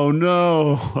 oh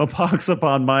no, a pox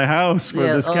upon my house for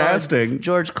this casting.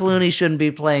 George Clooney shouldn't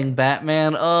be playing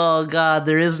Batman. Oh God,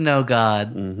 there is no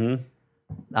God. Mm-hmm.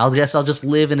 I guess I'll just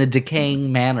live in a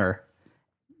decaying manor.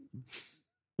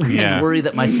 And worry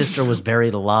that my sister was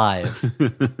buried alive.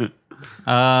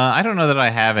 I don't know that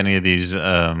I have any of these,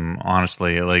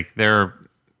 honestly. Like, there are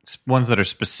ones that are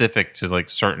specific to, like,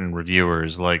 certain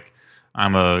reviewers. Like,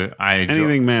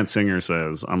 anything Matt Singer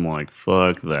says, I'm like,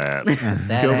 fuck that.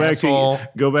 That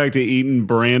go back to eating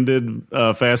branded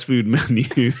fast food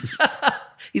menus.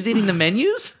 He's eating the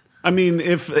menus? I mean,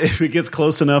 if it gets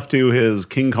close enough to his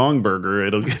King Kong burger,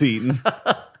 it'll get eaten.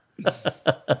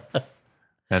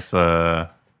 That's So,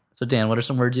 Dan, what are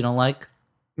some words you don't like?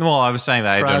 Well, I was saying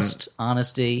that trust,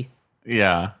 honesty.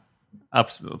 Yeah.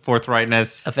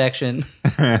 Forthrightness. Affection.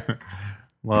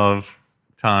 Love.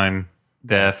 Time.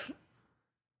 Death.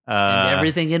 And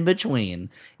everything in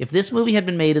between. If this movie had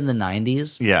been made in the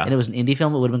 90s and it was an indie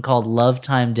film, it would have been called Love,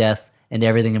 Time, Death, and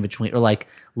Everything in Between. Or like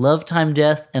Love, Time,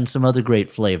 Death, and Some Other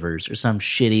Great Flavors. Or some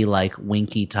shitty, like,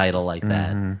 winky title like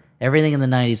that. Everything in the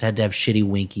 90s had to have shitty,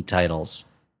 winky titles.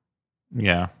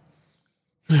 Yeah.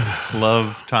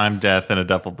 Love, Time, Death, and a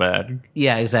duffel bag.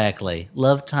 Yeah, exactly.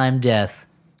 Love, Time, Death,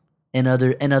 and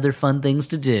other fun things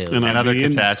to do. And other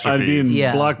catastrophes. I'd be in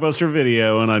Blockbuster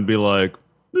Video, and I'd be like,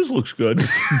 this looks good.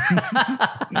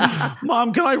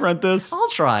 Mom, can I rent this? I'll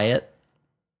try it.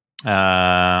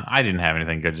 I didn't have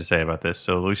anything good to say about this,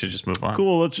 so we should just move on.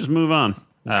 Cool, let's just move on.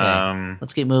 Okay,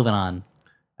 let's keep moving on.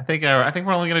 I think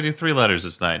we're only going to do 3 letters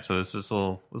this night, so this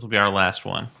will be our last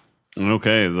one.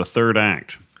 Okay, the third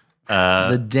act.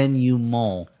 The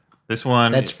denouement. This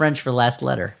one. That's French for last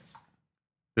letter.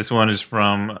 This one is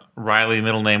from Riley,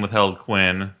 middle name withheld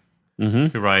Quinn, who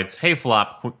writes, "Hey,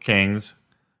 Flop Kings.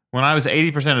 When I was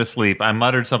 80% asleep, I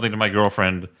muttered something to my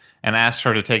girlfriend and asked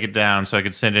her to take it down so I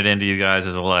could send it in to you guys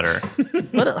as a letter."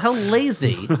 How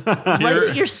lazy. Write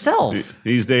it yourself.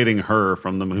 He's dating Her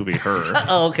from the movie Her.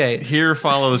 Oh, okay. Here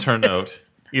follows her note.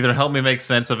 Either help me make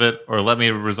sense of it or let me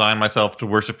resign myself to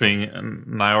worshiping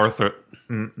Nyarlathotep.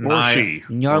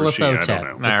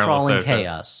 Nyarlathotep. The crawling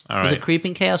chaos. All right. Is it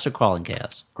creeping chaos or crawling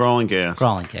chaos? Crawling chaos.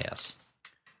 Crawling chaos.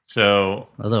 So,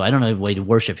 although I don't know a way to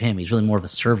worship him, he's really more of a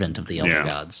servant of the elder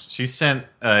gods. She sent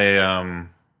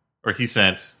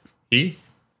he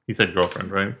said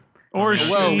girlfriend, right? Or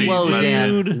whoa,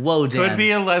 Dan. Whoa, Dan. Could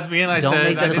be a lesbian. Don't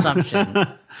make that assumption.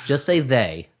 Just say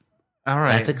they. All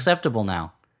right, that's acceptable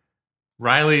now.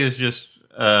 Riley is just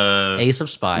Ace of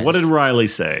Spies. What did Riley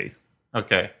say?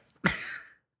 Okay.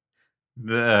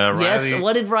 Yes,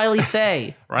 what did Riley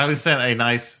say? Riley sent a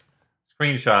nice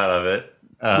screenshot of it.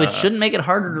 Which shouldn't make it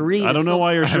harder to read. I don't know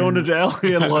why you're showing it to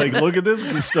Elliot. Like, look at this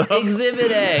stuff.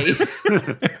 Exhibit A.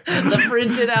 The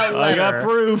printed out letter. I got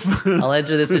proof. I'll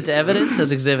enter this into evidence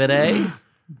as Exhibit A.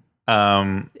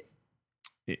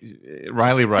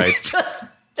 Riley writes. Just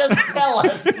tell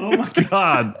us. Oh, my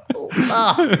God.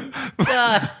 Oh,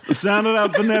 God. Sound it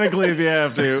out phonetically if you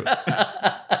have to.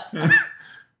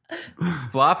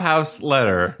 Flophouse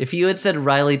letter. If you had said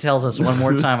Riley tells us one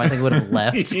more time, I think we would have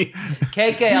left.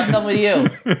 KK, I'll come with you.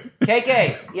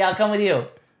 KK, yeah, I'll come with you.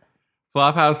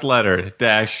 Flophouse letter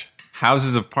dash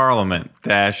Houses of Parliament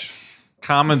dash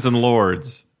Commons and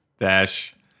Lords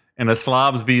dash in a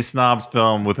Slobs v Snobs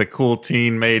film with a cool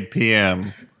teen made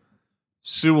PM.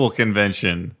 Sewell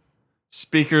Convention.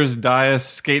 Speakers dais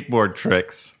skateboard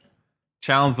tricks.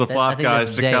 Challenge the flop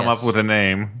guys to come up with a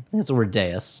name. That's the word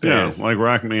dais. Yeah, like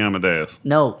Rock Me Amadeus.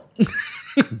 No.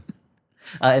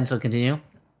 And so continue.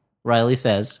 Riley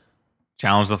says,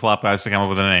 challenge the flop guys to come up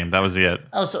with a name. That was it.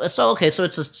 Oh, so okay, so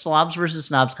it's a slobs versus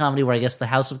snobs comedy where I guess the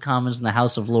House of Commons and the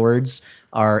House of Lords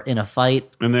are in a fight.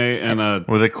 And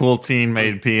with a cool teen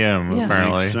made PM,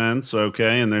 apparently. Makes sense,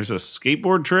 okay. And there's a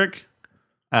skateboard trick?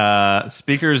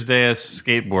 Speakers dais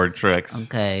skateboard tricks.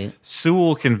 Okay.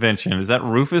 Sewell Convention. Is that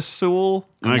Rufus Sewell?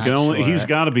 He's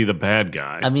got to be the bad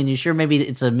guy. I mean, you sure maybe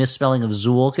it's a misspelling of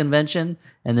Zool Convention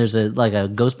and there's a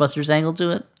Ghostbusters angle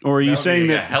to it? Or are you saying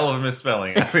that a hell of a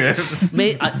misspelling?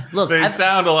 Look, they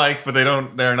sound alike, but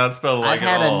they're not spelled alike I've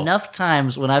at all. had enough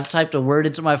times when I've typed a word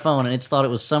into my phone and it's thought it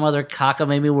was some other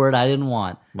cockamamie word I didn't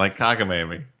want. Like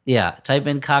cockamamie. Yeah, type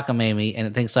in cockamamie and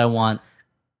it thinks I want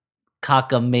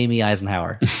Cockamamie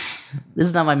Eisenhower. This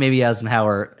is not my Mamie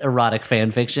Eisenhower erotic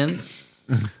fan fiction.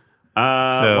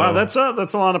 Wow, that's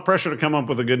a lot of pressure to come up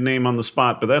with a good name on the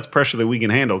spot, but that's pressure that we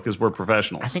can handle because we're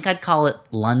professionals. I think I'd call it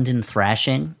London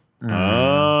Thrashing.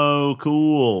 Oh,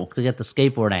 cool. To get the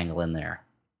skateboard angle in there.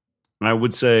 I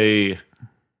would say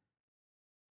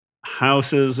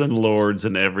houses and lords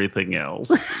and everything else.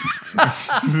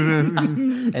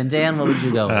 And Dan, what would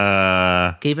you go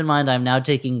with? Keep in mind, I'm now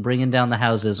taking bringing down the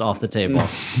houses off the table.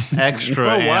 Extra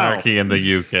anarchy in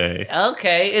the UK.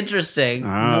 Okay, interesting.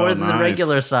 Oh, More than the nice.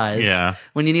 regular size. Yeah.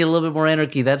 When you need a little bit more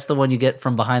anarchy, that's the one you get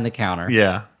from behind the counter.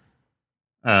 Yeah.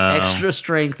 Extra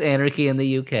strength anarchy in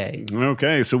the UK.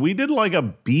 Okay, so we did like a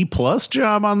B+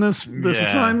 job on this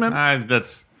assignment.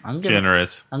 That's I'm giving-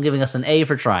 generous. I'm giving us an A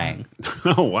for trying.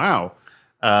 Oh, wow.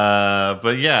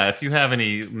 But yeah, if you have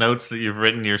any notes that you've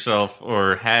written yourself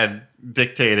or had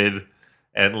dictated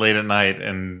at late at night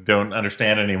and don't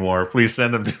understand anymore, please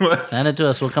send them to us. Send it to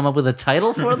us. We'll come up with a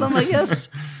title for them, I guess.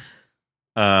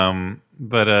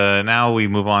 But now we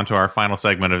move on to our final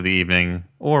segment of the evening,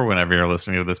 or whenever you're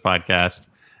listening to this podcast,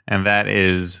 and that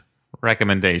is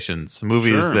recommendations,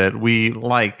 movies Sure. that we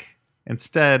like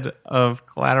instead of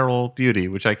Collateral Beauty,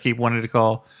 which I keep wanting to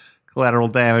call Collateral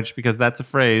Damage because that's a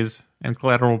phrase, and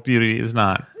Collateral Beauty is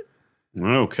not.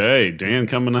 Okay, Dan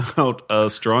coming out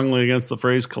strongly against the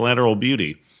phrase collateral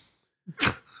beauty.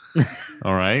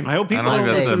 All right. I hope people don't don't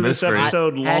think that's a listen to this mystery.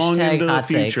 episode long Hashtag into the hot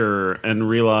take. future and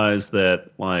realize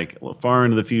that, like, far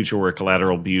into the future where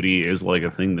collateral beauty is like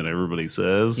a thing that everybody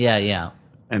says. Yeah.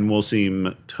 And we'll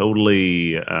seem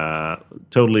totally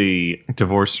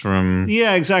Divorced from.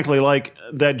 yeah, exactly. Like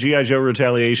that G.I. Joe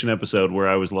retaliation episode where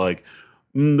I was like,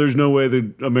 there's no way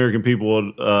the American people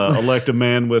would elect a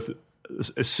man with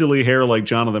silly hair like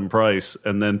Jonathan Pryce.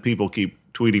 And then people keep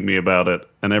tweeting me about it.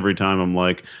 And every time I'm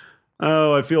like,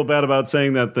 oh, I feel bad about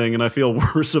saying that thing. And I feel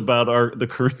worse about the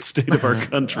current state of our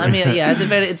country. I mean, yeah,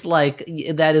 it's like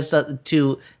that is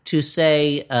to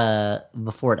say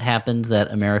before it happened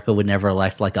that America would never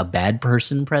elect like a bad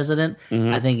person president.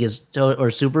 I think is or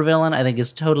supervillain. I think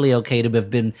is totally okay to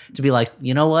be like,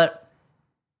 you know what,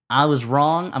 I was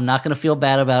wrong. I'm not going to feel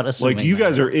bad about assuming. Like, you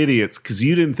guys are idiots because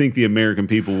you didn't think the American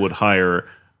people would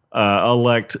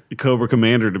elect Cobra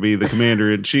Commander to be the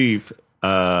commander in chief.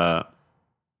 I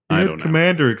don't know.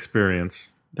 Commander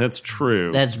experience. That's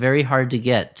true. That's very hard to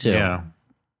get too. Yeah.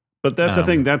 But that's the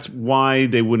thing. That's why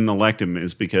they wouldn't elect him,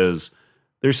 is because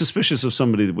they're suspicious of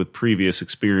somebody with previous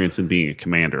experience in being a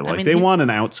commander. Like, mean, they want an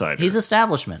outsider. He's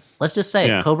establishment. Let's just say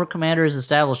Yeah. Cobra Commander is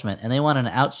establishment, and they want an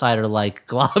outsider like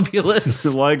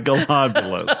Globulus. like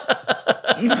Globulus.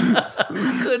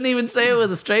 Couldn't even say it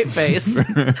with a straight face.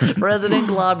 President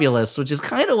Globulus, which is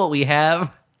kind of what we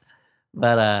have.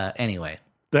 But anyway.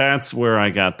 That's where I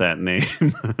got that name.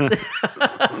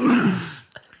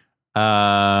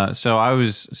 So I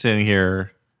was sitting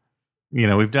here,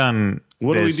 we've done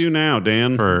What do we this do now,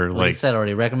 Dan? for Like like I said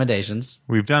already, recommendations.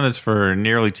 we've done this for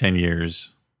nearly 10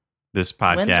 years. This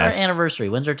podcast. When's our anniversary?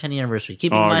 When's our 10th anniversary?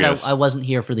 Keep in mind, August. I wasn't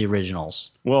here for the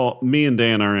originals. Well, me and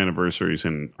Dan, our anniversary's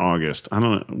in August. I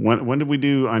don't know. When did we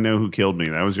do I Know Who Killed Me?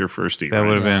 That was your first year. That right?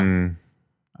 would have been,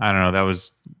 I don't know, that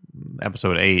was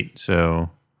episode 8. So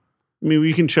I mean,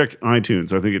 we can check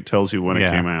iTunes. I think it tells you when it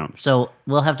Yeah. came out. So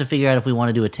we'll have to figure out if we want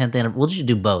to do a 10th anniversary. We'll just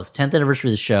do both. 10th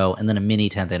anniversary of the show and then a mini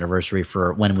 10th anniversary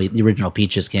for when the original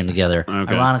Peaches came together.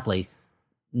 Okay. Ironically,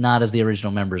 not as the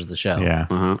original members of the show.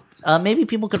 yeah. Maybe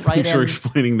people could write Thanks for in.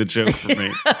 explaining the joke for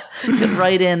me. Could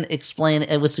write in,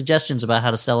 explain with suggestions about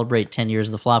how to celebrate 10 years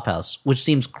of the Flophouse, which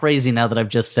seems crazy now that I've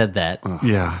just said that.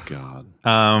 Yeah.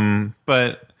 God.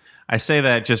 But I say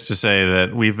that just to say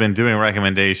that we've been doing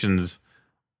recommendations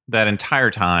that entire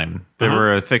time. They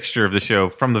were a fixture of the show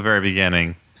from the very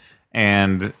beginning,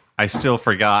 and I still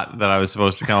forgot that I was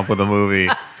supposed to come up with a movie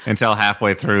until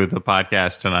halfway through the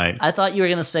podcast tonight. I thought you were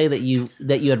going to say that you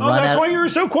had Oh, run that's out. why you were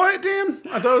so quiet, Dan?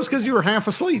 I thought it was because you were half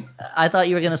asleep. I thought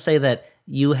you were going to say that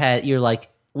you're like,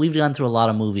 we've gone through a lot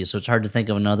of movies, so it's hard to think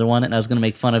of another one. And I was going to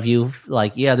make fun of you,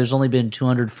 like, yeah, there's only been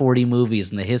 240 movies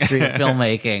in the history of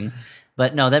filmmaking.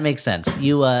 But no, that makes sense.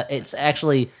 It's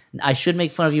actually, I should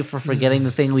make fun of you for forgetting the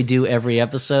thing we do every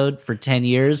episode for 10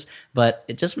 years, but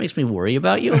it just makes me worry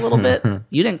about you a little bit.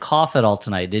 You didn't cough at all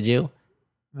tonight, did you?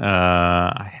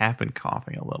 I have been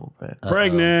coughing a little bit.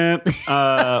 Pregnant.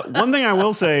 One thing I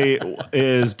will say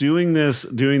is doing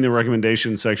the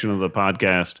recommendation section of the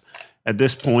podcast, at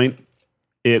this point,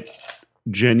 it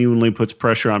genuinely puts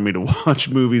pressure on me to watch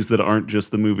movies that aren't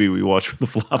just the movie we watch for the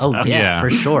Flophouse. Oh, yes, Yeah. for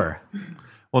sure.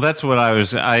 Well, that's what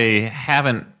I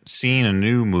haven't seen a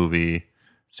new movie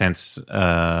since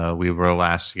we were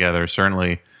last together,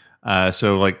 certainly.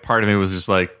 So, like, part of me was just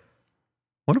like,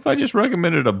 what if I just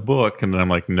recommended a book? And then I'm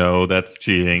like, no, that's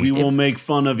cheating. We will make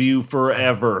fun of you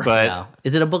forever. But Wow.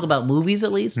 Is it a book about movies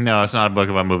at least? no, it's not a book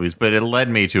about movies, but it led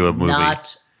me to a movie.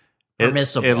 Not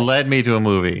permissible. It led me to a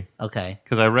movie Okay.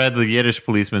 because I read the Yiddish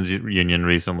Policeman's Union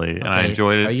recently, and I Okay.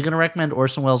 enjoyed it. Are you going to recommend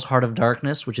Orson Welles' Heart of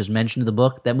Darkness, which is mentioned in the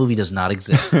book? That movie does not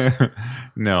exist.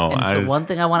 No, And it's the one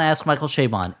thing I want to ask Michael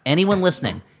Chabon. Anyone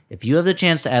listening, if you have the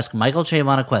chance to ask Michael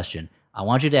Chabon a question, I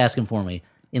want you to ask him for me.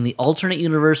 In the alternate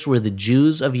universe where the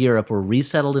Jews of Europe were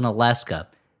resettled in Alaska,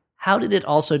 how did it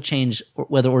also change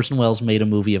whether Orson Welles made a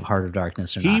movie of Heart of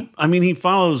Darkness or not? He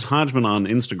follows Hodgman on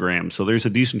Instagram, so there's a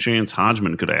decent chance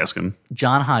Hodgman could ask him.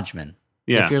 John Hodgman,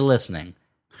 Yeah. if you're listening.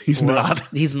 He's not.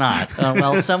 He's not.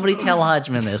 Well, somebody tell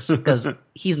Hodgman this, because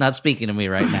he's not speaking to me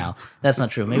right now. That's not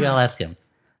true. Maybe I'll ask him.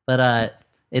 But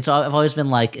I've always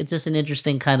been like, it's just an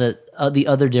interesting kind of the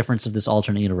other difference of this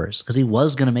alternate universe, because he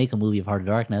was going to make a movie of Heart of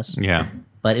Darkness, Yeah.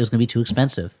 but it was going to be too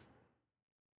expensive.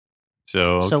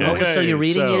 So, okay. So you're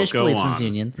reading so Yiddish go Policeman's on.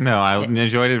 Union No, I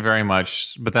enjoyed it very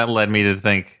much, but that led me to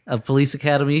think of Police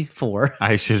Academy 4.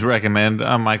 I should recommend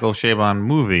a Michael Chabon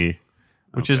movie,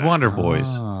 which is Wonder Boys.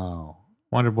 Oh,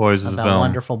 Wonder Boys is a about film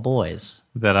wonderful boys.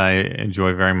 that I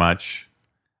enjoy very much.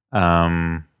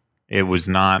 It was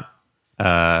not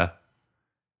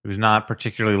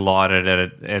particularly lauded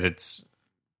at its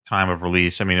time of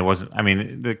release. I mean, it wasn't. I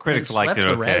mean, the critics liked it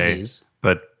swept the okay, Razzies.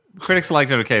 but critics liked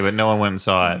it okay, but no one went and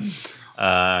saw it.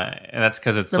 And that's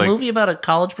because it's The like movie about a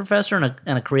college professor and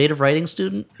a creative writing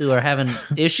student who are having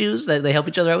issues that they help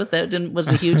each other out with. That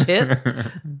wasn't a huge hit.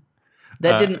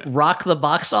 That didn't rock the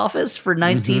box office for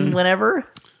 19 whenever.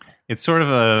 it's sort of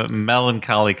a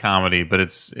melancholy comedy, but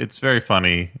it's very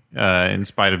funny in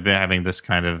spite of having this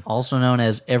kind of. Also known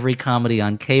as every comedy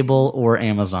on cable or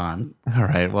Amazon. All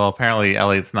right. Well, apparently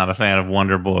Elliot's not a fan of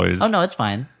Wonder Boys. Oh no, it's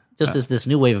fine. Just this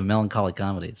new wave of melancholy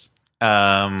comedies.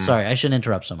 Sorry, I shouldn't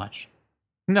interrupt so much.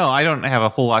 No, I don't have a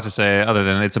whole lot to say other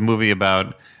than it's a movie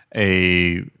about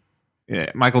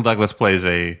Michael Douglas plays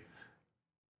a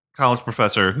college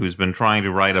professor who's been trying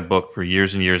to write a book for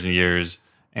years and years and years,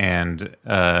 and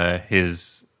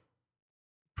his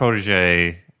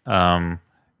protege in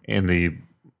the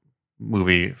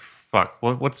movie,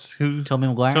 what's who? Tobey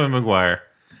Maguire? Tobey Maguire.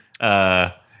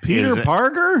 Peter is-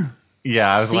 Parker?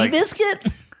 Yeah, I was like,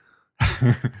 Seabiscuit?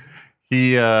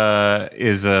 he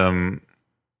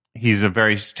he's a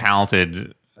very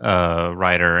talented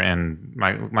writer, and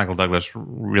Michael Douglas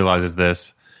realizes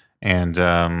this.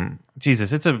 And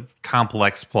Jesus, it's a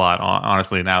complex plot.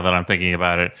 Honestly, now that I'm thinking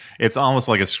about it, it's almost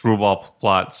like a screwball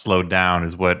plot slowed down,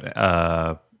 is what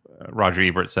Roger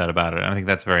Ebert said about it. I think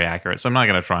that's very accurate. So I'm not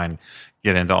going to try and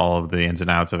get into all of the ins and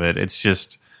outs of it. It's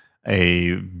just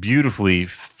a beautifully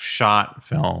shot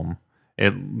film.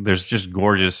 There's just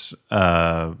gorgeous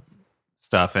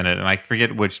stuff in it, and I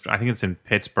forget which. I think it's in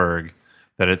Pittsburgh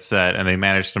that it's set, and they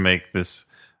managed to make this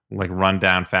like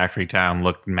rundown factory town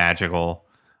look magical.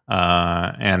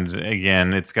 And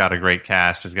again, it's got a great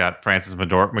cast. It's got Frances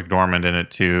McDormand in it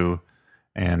too,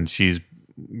 and she's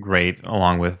great,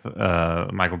 along with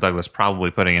Michael Douglas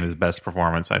probably putting in his best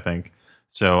performance, I think.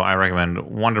 So I recommend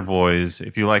Wonder Boys.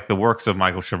 If you like the works of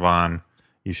Michael Chabon,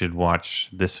 you should watch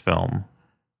this film,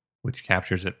 which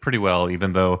captures it pretty well,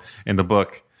 even though in the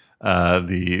book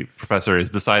the professor is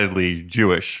decidedly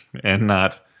Jewish and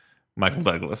not Michael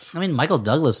Douglas. I mean, Michael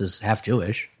Douglas is half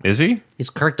Jewish. Is he? He's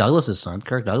Kirk Douglas's son.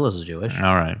 Kirk Douglas is Jewish.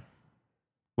 All right.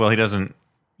 Well, he doesn't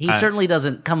He certainly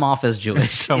doesn't come off as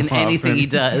Jewish come in off anything he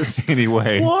does.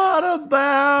 anyway. What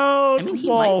about I mean, he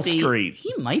Wall might be, Street?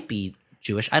 He might be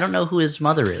Jewish. I don't know who his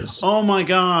mother is. Oh my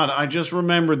God, I just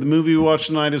remembered the movie we watched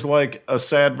tonight is like a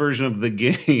sad version of The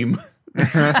Game.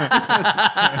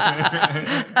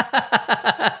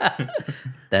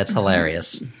 That's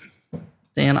hilarious.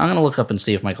 Dan, I'm going to look up and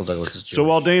see if Michael Douglas is Jewish. So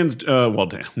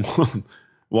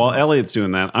while Elliot's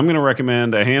doing that, I'm going to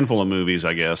recommend a handful of movies,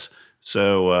 I guess.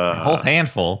 So A whole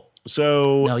handful.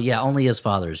 No, yeah, only his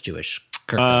father is Jewish.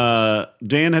 Kirk Douglas.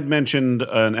 Dan had mentioned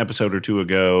an episode or two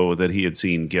ago that he had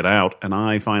seen Get Out, and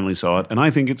I finally saw it, and I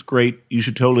think it's great. You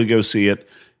should totally go see it.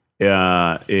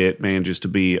 It manages to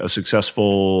be a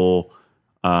successful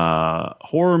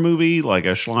horror movie, like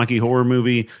a schlocky horror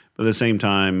movie. But at the same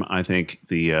time, I think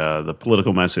the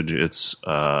political message it's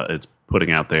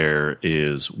putting out there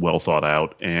is well thought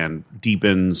out and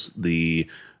deepens the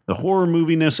horror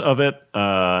moviness of it.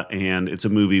 And it's a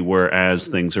movie where, as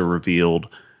things are revealed,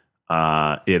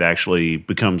 it actually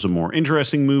becomes a more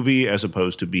interesting movie as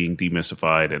opposed to being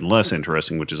demystified and less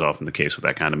interesting, which is often the case with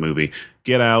that kind of movie.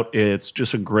 Get Out, it's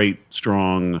just a great,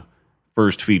 strong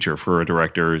first feature for a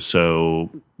director. So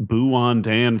boo on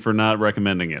Dan for not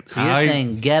recommending it. So you're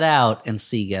saying Get Out and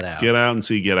see Get Out. Get Out and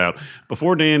see Get Out.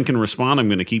 Before Dan can respond, I'm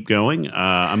going to keep going.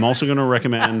 I'm also going to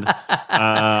recommend...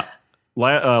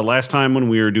 last time when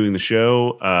we were doing the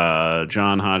show,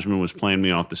 John Hodgman was playing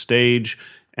me off the stage,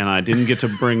 And I didn't get to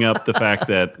bring up the fact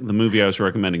that the movie I was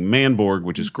recommending, Manborg,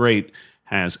 which is great,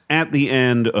 has at the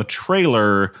end a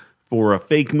trailer for a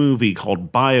fake movie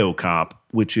called BioCop,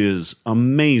 which is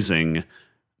amazing.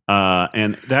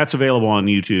 And that's available on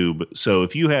YouTube. So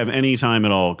if you have any time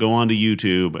at all, go onto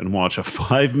YouTube and watch a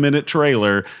 5-minute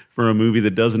trailer for a movie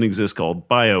that doesn't exist called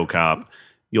BioCop.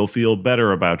 You'll feel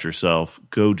better about yourself.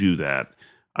 Go do that.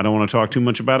 I don't want to talk too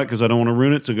much about it because I don't want to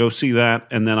ruin it. So go see that.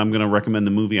 And then I'm going to recommend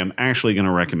the movie I'm actually going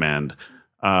to recommend.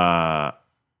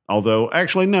 Although,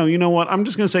 actually, no, you know what? I'm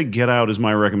just going to say Get Out is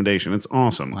my recommendation. It's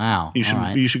awesome. Wow. You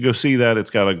should go see that. It's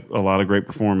got a lot of great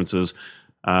performances.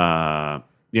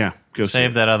 Yeah, go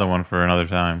Save that other one for another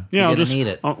time. Yeah, You're gonna need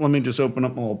it. Let me just open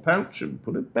up my little pouch and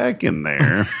put it back in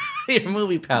there. Your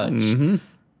movie pouch. Mm-hmm.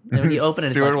 And when you open it,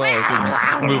 it's Stuart like,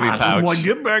 Wellington's movie pouch. Well,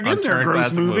 get back in there, Turner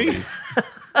gross Classic movie. Movies.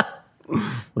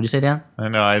 what'd you say, Dan? I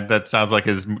know, that sounds like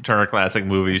his Turner Classic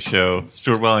Movies show.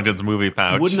 Stuart Wellington's movie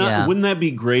pouch. Wouldn't that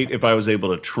be great if I was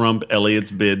able to trump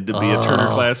Elliot's bid to be a Turner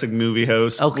Classic movie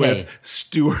host with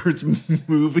Stuart's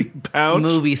movie pouch?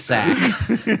 Movie sack.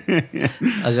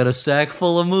 I got a sack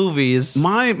full of movies.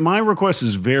 My request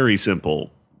is very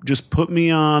simple. Just put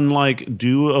me on,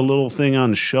 do a little thing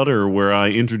on Shudder where I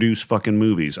introduce fucking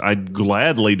movies. I'd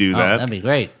gladly do that. That'd be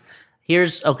great.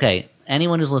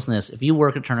 Anyone who's listening to this, if you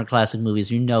work at Turner Classic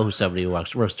Movies, you know who somebody who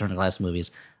works at Turner Classic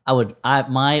Movies. One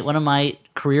of my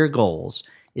career goals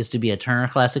is to be a Turner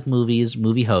Classic Movies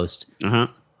movie host. Uh-huh.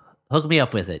 Hook me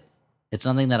up with it. It's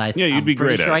something that you'd be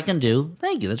great pretty sure at. I can do.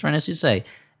 Thank you. That's very nice of you to say.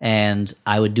 And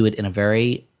I would do it in a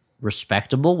very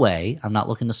respectable way. I'm not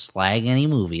looking to slag any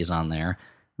movies on there.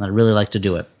 And I'd really like to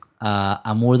do it.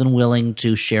 I'm more than willing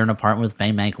to share an apartment with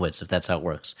Bang Mankiewicz if that's how it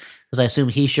works. Because I assume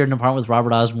he shared an apartment with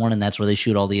Robert Osborne, and that's where they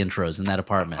shoot all the intros in that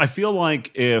apartment. I feel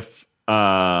like if,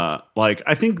 I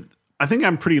think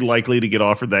I'm pretty likely to get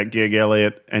offered that gig,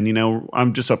 Elliot. And,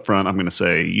 I'm just up front. I'm going to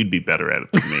say you'd be better at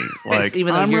it than me.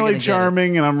 Even though I'm you're really gonna get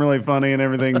charming and I'm really funny and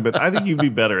everything, but I think you'd be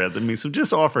better at it than me. So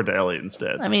just offer it to Elliot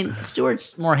instead. I mean,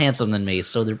 Stuart's more handsome than me,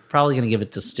 so they're probably going to give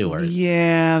it to Stuart.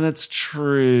 Yeah, that's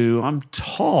true. I'm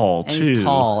tall, And too. he's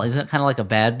tall. Isn't it kind of like a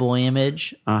bad boy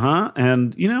image? Uh-huh.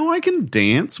 And, I can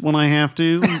dance when I have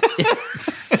to.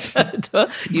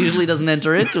 Usually doesn't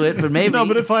enter into it, but maybe. No,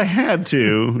 but if I had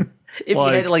to... If you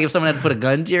had to, if someone had to put a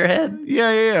gun to your head,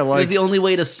 yeah. it was the only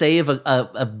way to save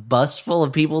a bus full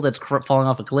of people that's falling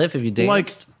off a cliff if you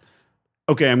danced.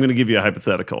 Okay, I'm going to give you a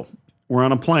hypothetical. We're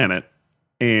on a planet,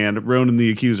 and Ronan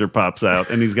the Accuser pops out,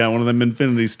 and he's got one of them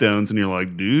Infinity Stones, and you're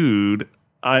like, dude,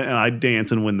 I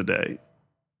dance and win the day.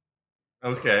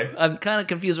 Okay. I'm kind of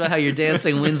confused about how your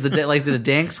dancing wins the day. Like, is it a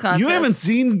dance contest? You haven't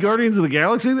seen Guardians of the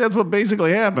Galaxy? That's what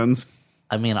basically happens.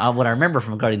 I mean, what I remember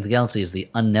from Guardians of the Galaxy is the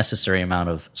unnecessary amount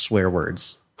of swear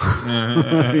words.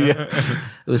 Yeah.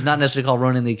 It was not necessarily called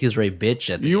Ronan the Accuser a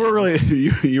bitch. At the You end. were really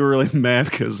you were really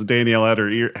mad because Danielle had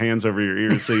her hands over your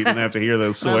ears, so you didn't have to hear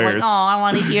those I was swears. like, oh, I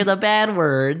want to hear the bad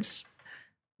words.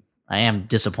 I am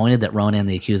disappointed that Ronan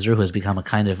the Accuser, who has become a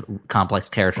kind of complex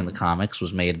character in the comics,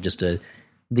 was made just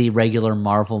the regular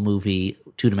Marvel movie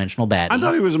two-dimensional baddie. I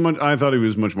thought he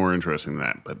was much more interesting than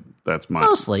that, but that's my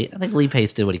Mostly. I think Lee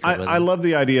Pace did what he could with it. I love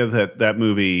the idea that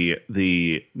movie,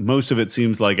 most of it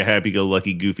seems like a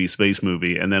happy-go-lucky, goofy space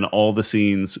movie, and then all the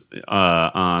scenes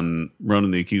on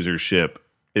Ronan the Accuser's ship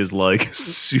is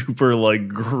super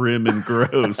grim and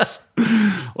gross.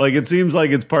 It seems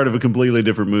like it's part of a completely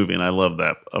different movie, and I love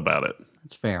that about it.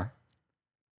 That's fair.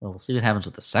 Well, we'll see what happens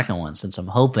with the second one, since I'm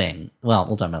hoping... Well,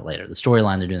 we'll talk about it later. The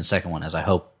storyline they're doing the second one is, I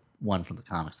hope, one from the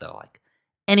comics that I like.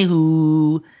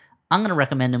 Anywho, I'm going to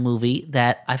recommend a movie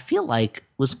that I feel like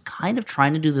was kind of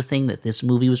trying to do the thing that this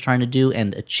movie was trying to do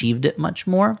and achieved it much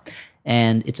more.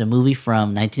 And it's a movie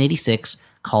from 1986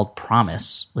 called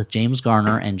Promise with James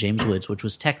Garner and James Woods, which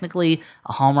was technically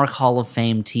a Hallmark Hall of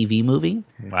Fame TV movie.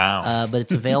 Wow. But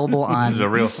it's available on... This is a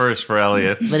real first for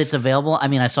Elliot. But it's available... I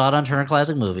mean, I saw it on Turner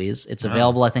Classic Movies. It's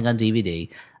available, I think, on DVD.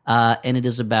 And it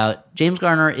is about... James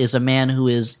Garner is a man who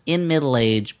is in middle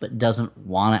age, but doesn't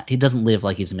want to... He doesn't live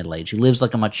like he's in middle age. He lives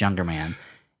like a much younger man.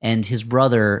 And his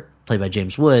brother, played by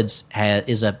James Woods,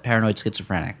 is a paranoid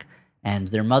schizophrenic. And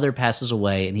their mother passes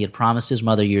away, and he had promised his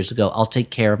mother years ago, I'll take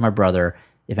care of my brother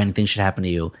if anything should happen to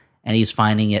you. And he's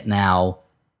finding it now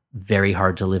very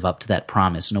hard to live up to that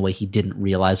promise in a way he didn't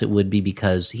realize it would be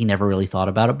because he never really thought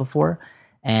about it before.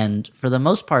 And for the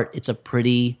most part, it's a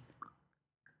pretty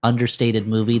understated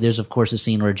movie. There's, of course, a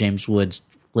scene where James Woods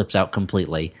flips out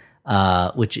completely,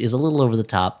 which is a little over the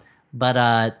top. But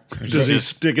does he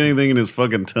stick anything in his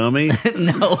fucking tummy?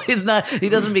 No, he's not. He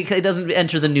doesn't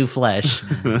enter the new flesh.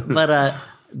 But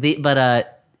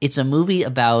it's a movie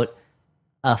about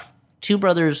two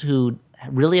brothers who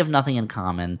really have nothing in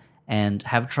common and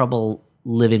have trouble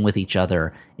living with each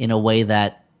other in a way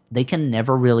that they can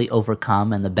never really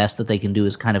overcome, and the best that they can do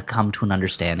is kind of come to an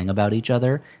understanding about each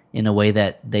other in a way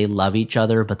that they love each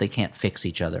other, but they can't fix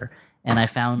each other. And I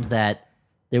found that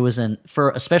there was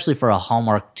especially for a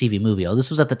Hallmark TV movie, this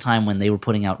was at the time when they were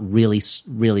putting out really,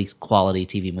 really quality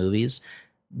TV movies,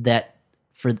 that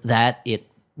for that, it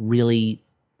really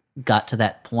got to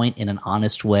that point in an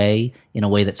honest way, in a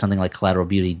way that something like Collateral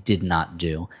Beauty did not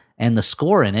do. And the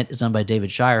score in it is done by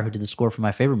David Shire, who did the score for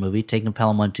my favorite movie, Taking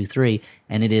Pelham 1, 2, 3,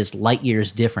 and it is light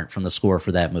years different from the score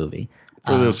for that movie.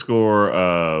 For the score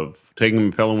of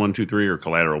Taking Pelham 1, 2, 3 or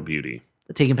Collateral Beauty?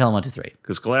 Taking Pelham 1, 2, 3.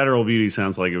 Because Collateral Beauty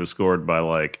sounds like it was scored by,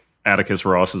 like, Atticus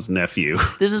Ross's nephew.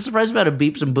 There's a surprise amount of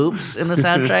beeps and boops in the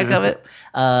soundtrack of it.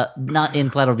 Not in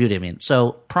Collateral Beauty, I mean.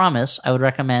 So Promise, I would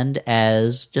recommend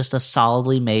as just a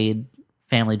solidly made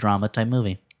family drama type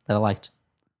movie that I liked.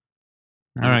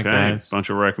 All right, guys. Bunch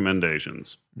of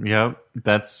recommendations. Yep,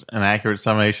 that's an accurate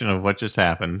summation of what just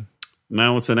happened.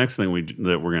 Now, what's the next thing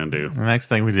that we're going to do? The next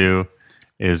thing we do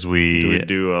is do we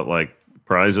do like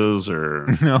prizes or?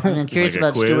 No. I'm curious like a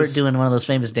about quiz? Stuart doing one of those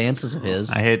famous dances of his.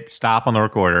 I hit stop on the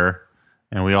recorder,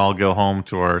 and we all go home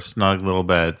to our snug little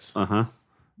beds,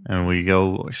 and we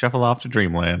go shuffle off to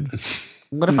Dreamland.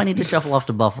 What if I need to shuffle off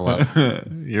to Buffalo?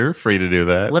 You're free to do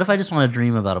that. What if I just want to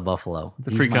dream about a buffalo? It's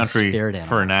a free country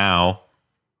for now.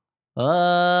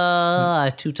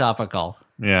 Too topical.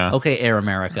 Yeah. Okay, Air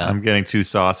America. I'm getting too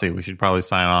saucy. We should probably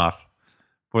sign off.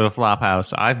 For the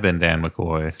Flophouse, I've been Dan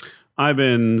McCoy. I've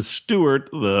been Stuart,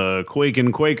 the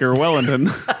Quakin' Quaker Wellington.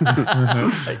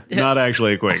 Not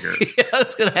actually a Quaker. Yeah, I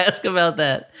was going to ask about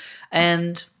that.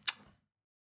 And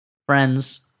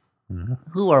friends,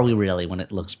 who are we really when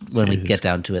we get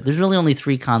down to it? There's really only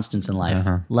three constants in life: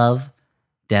 love,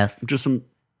 death, Just some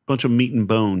bunch of meat and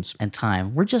bones. and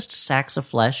time. We're just sacks of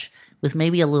flesh with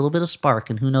maybe a little bit of spark,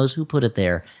 and who knows who put it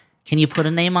there. Can you put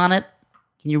a name on it?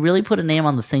 Can you really put a name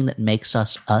on the thing that makes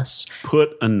us us?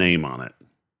 Put a name on it.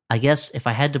 I guess if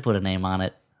I had to put a name on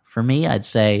it, for me, I'd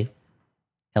say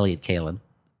Elliot Kalin.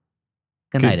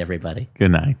 Good night, everybody. Good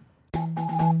night.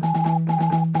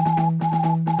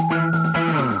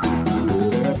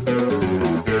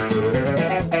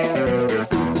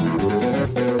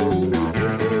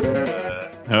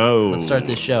 Oh. Let's start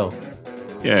this show.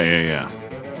 Yeah.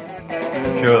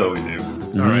 Show that we do.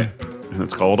 All right.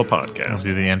 It's called a We'll podcast.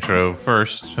 do the intro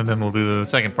first, and then we'll do the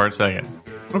second part second.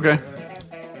 Okay.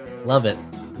 Love it.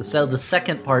 The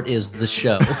second part is the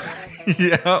show.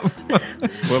 Yeah.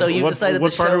 So you decided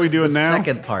what the part show are we is doing the now?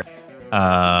 second part.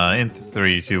 In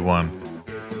 3, 2, 1.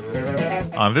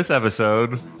 On this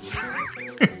episode,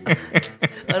 I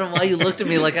don't know why you looked at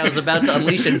me like I was about to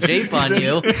unleash a jape on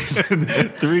you.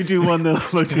 3, 2, 1. Then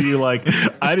looked at you like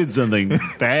I did something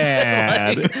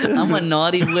bad. Like, I'm a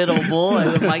naughty little boy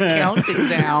with my counting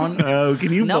down. Oh,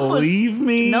 can you believe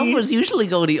me? Numbers usually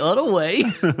go the other way.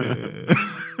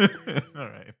 all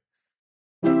right.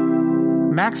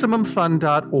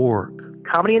 MaximumFun.org.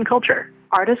 Comedy and culture.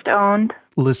 Artist owned.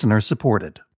 Listener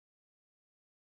supported.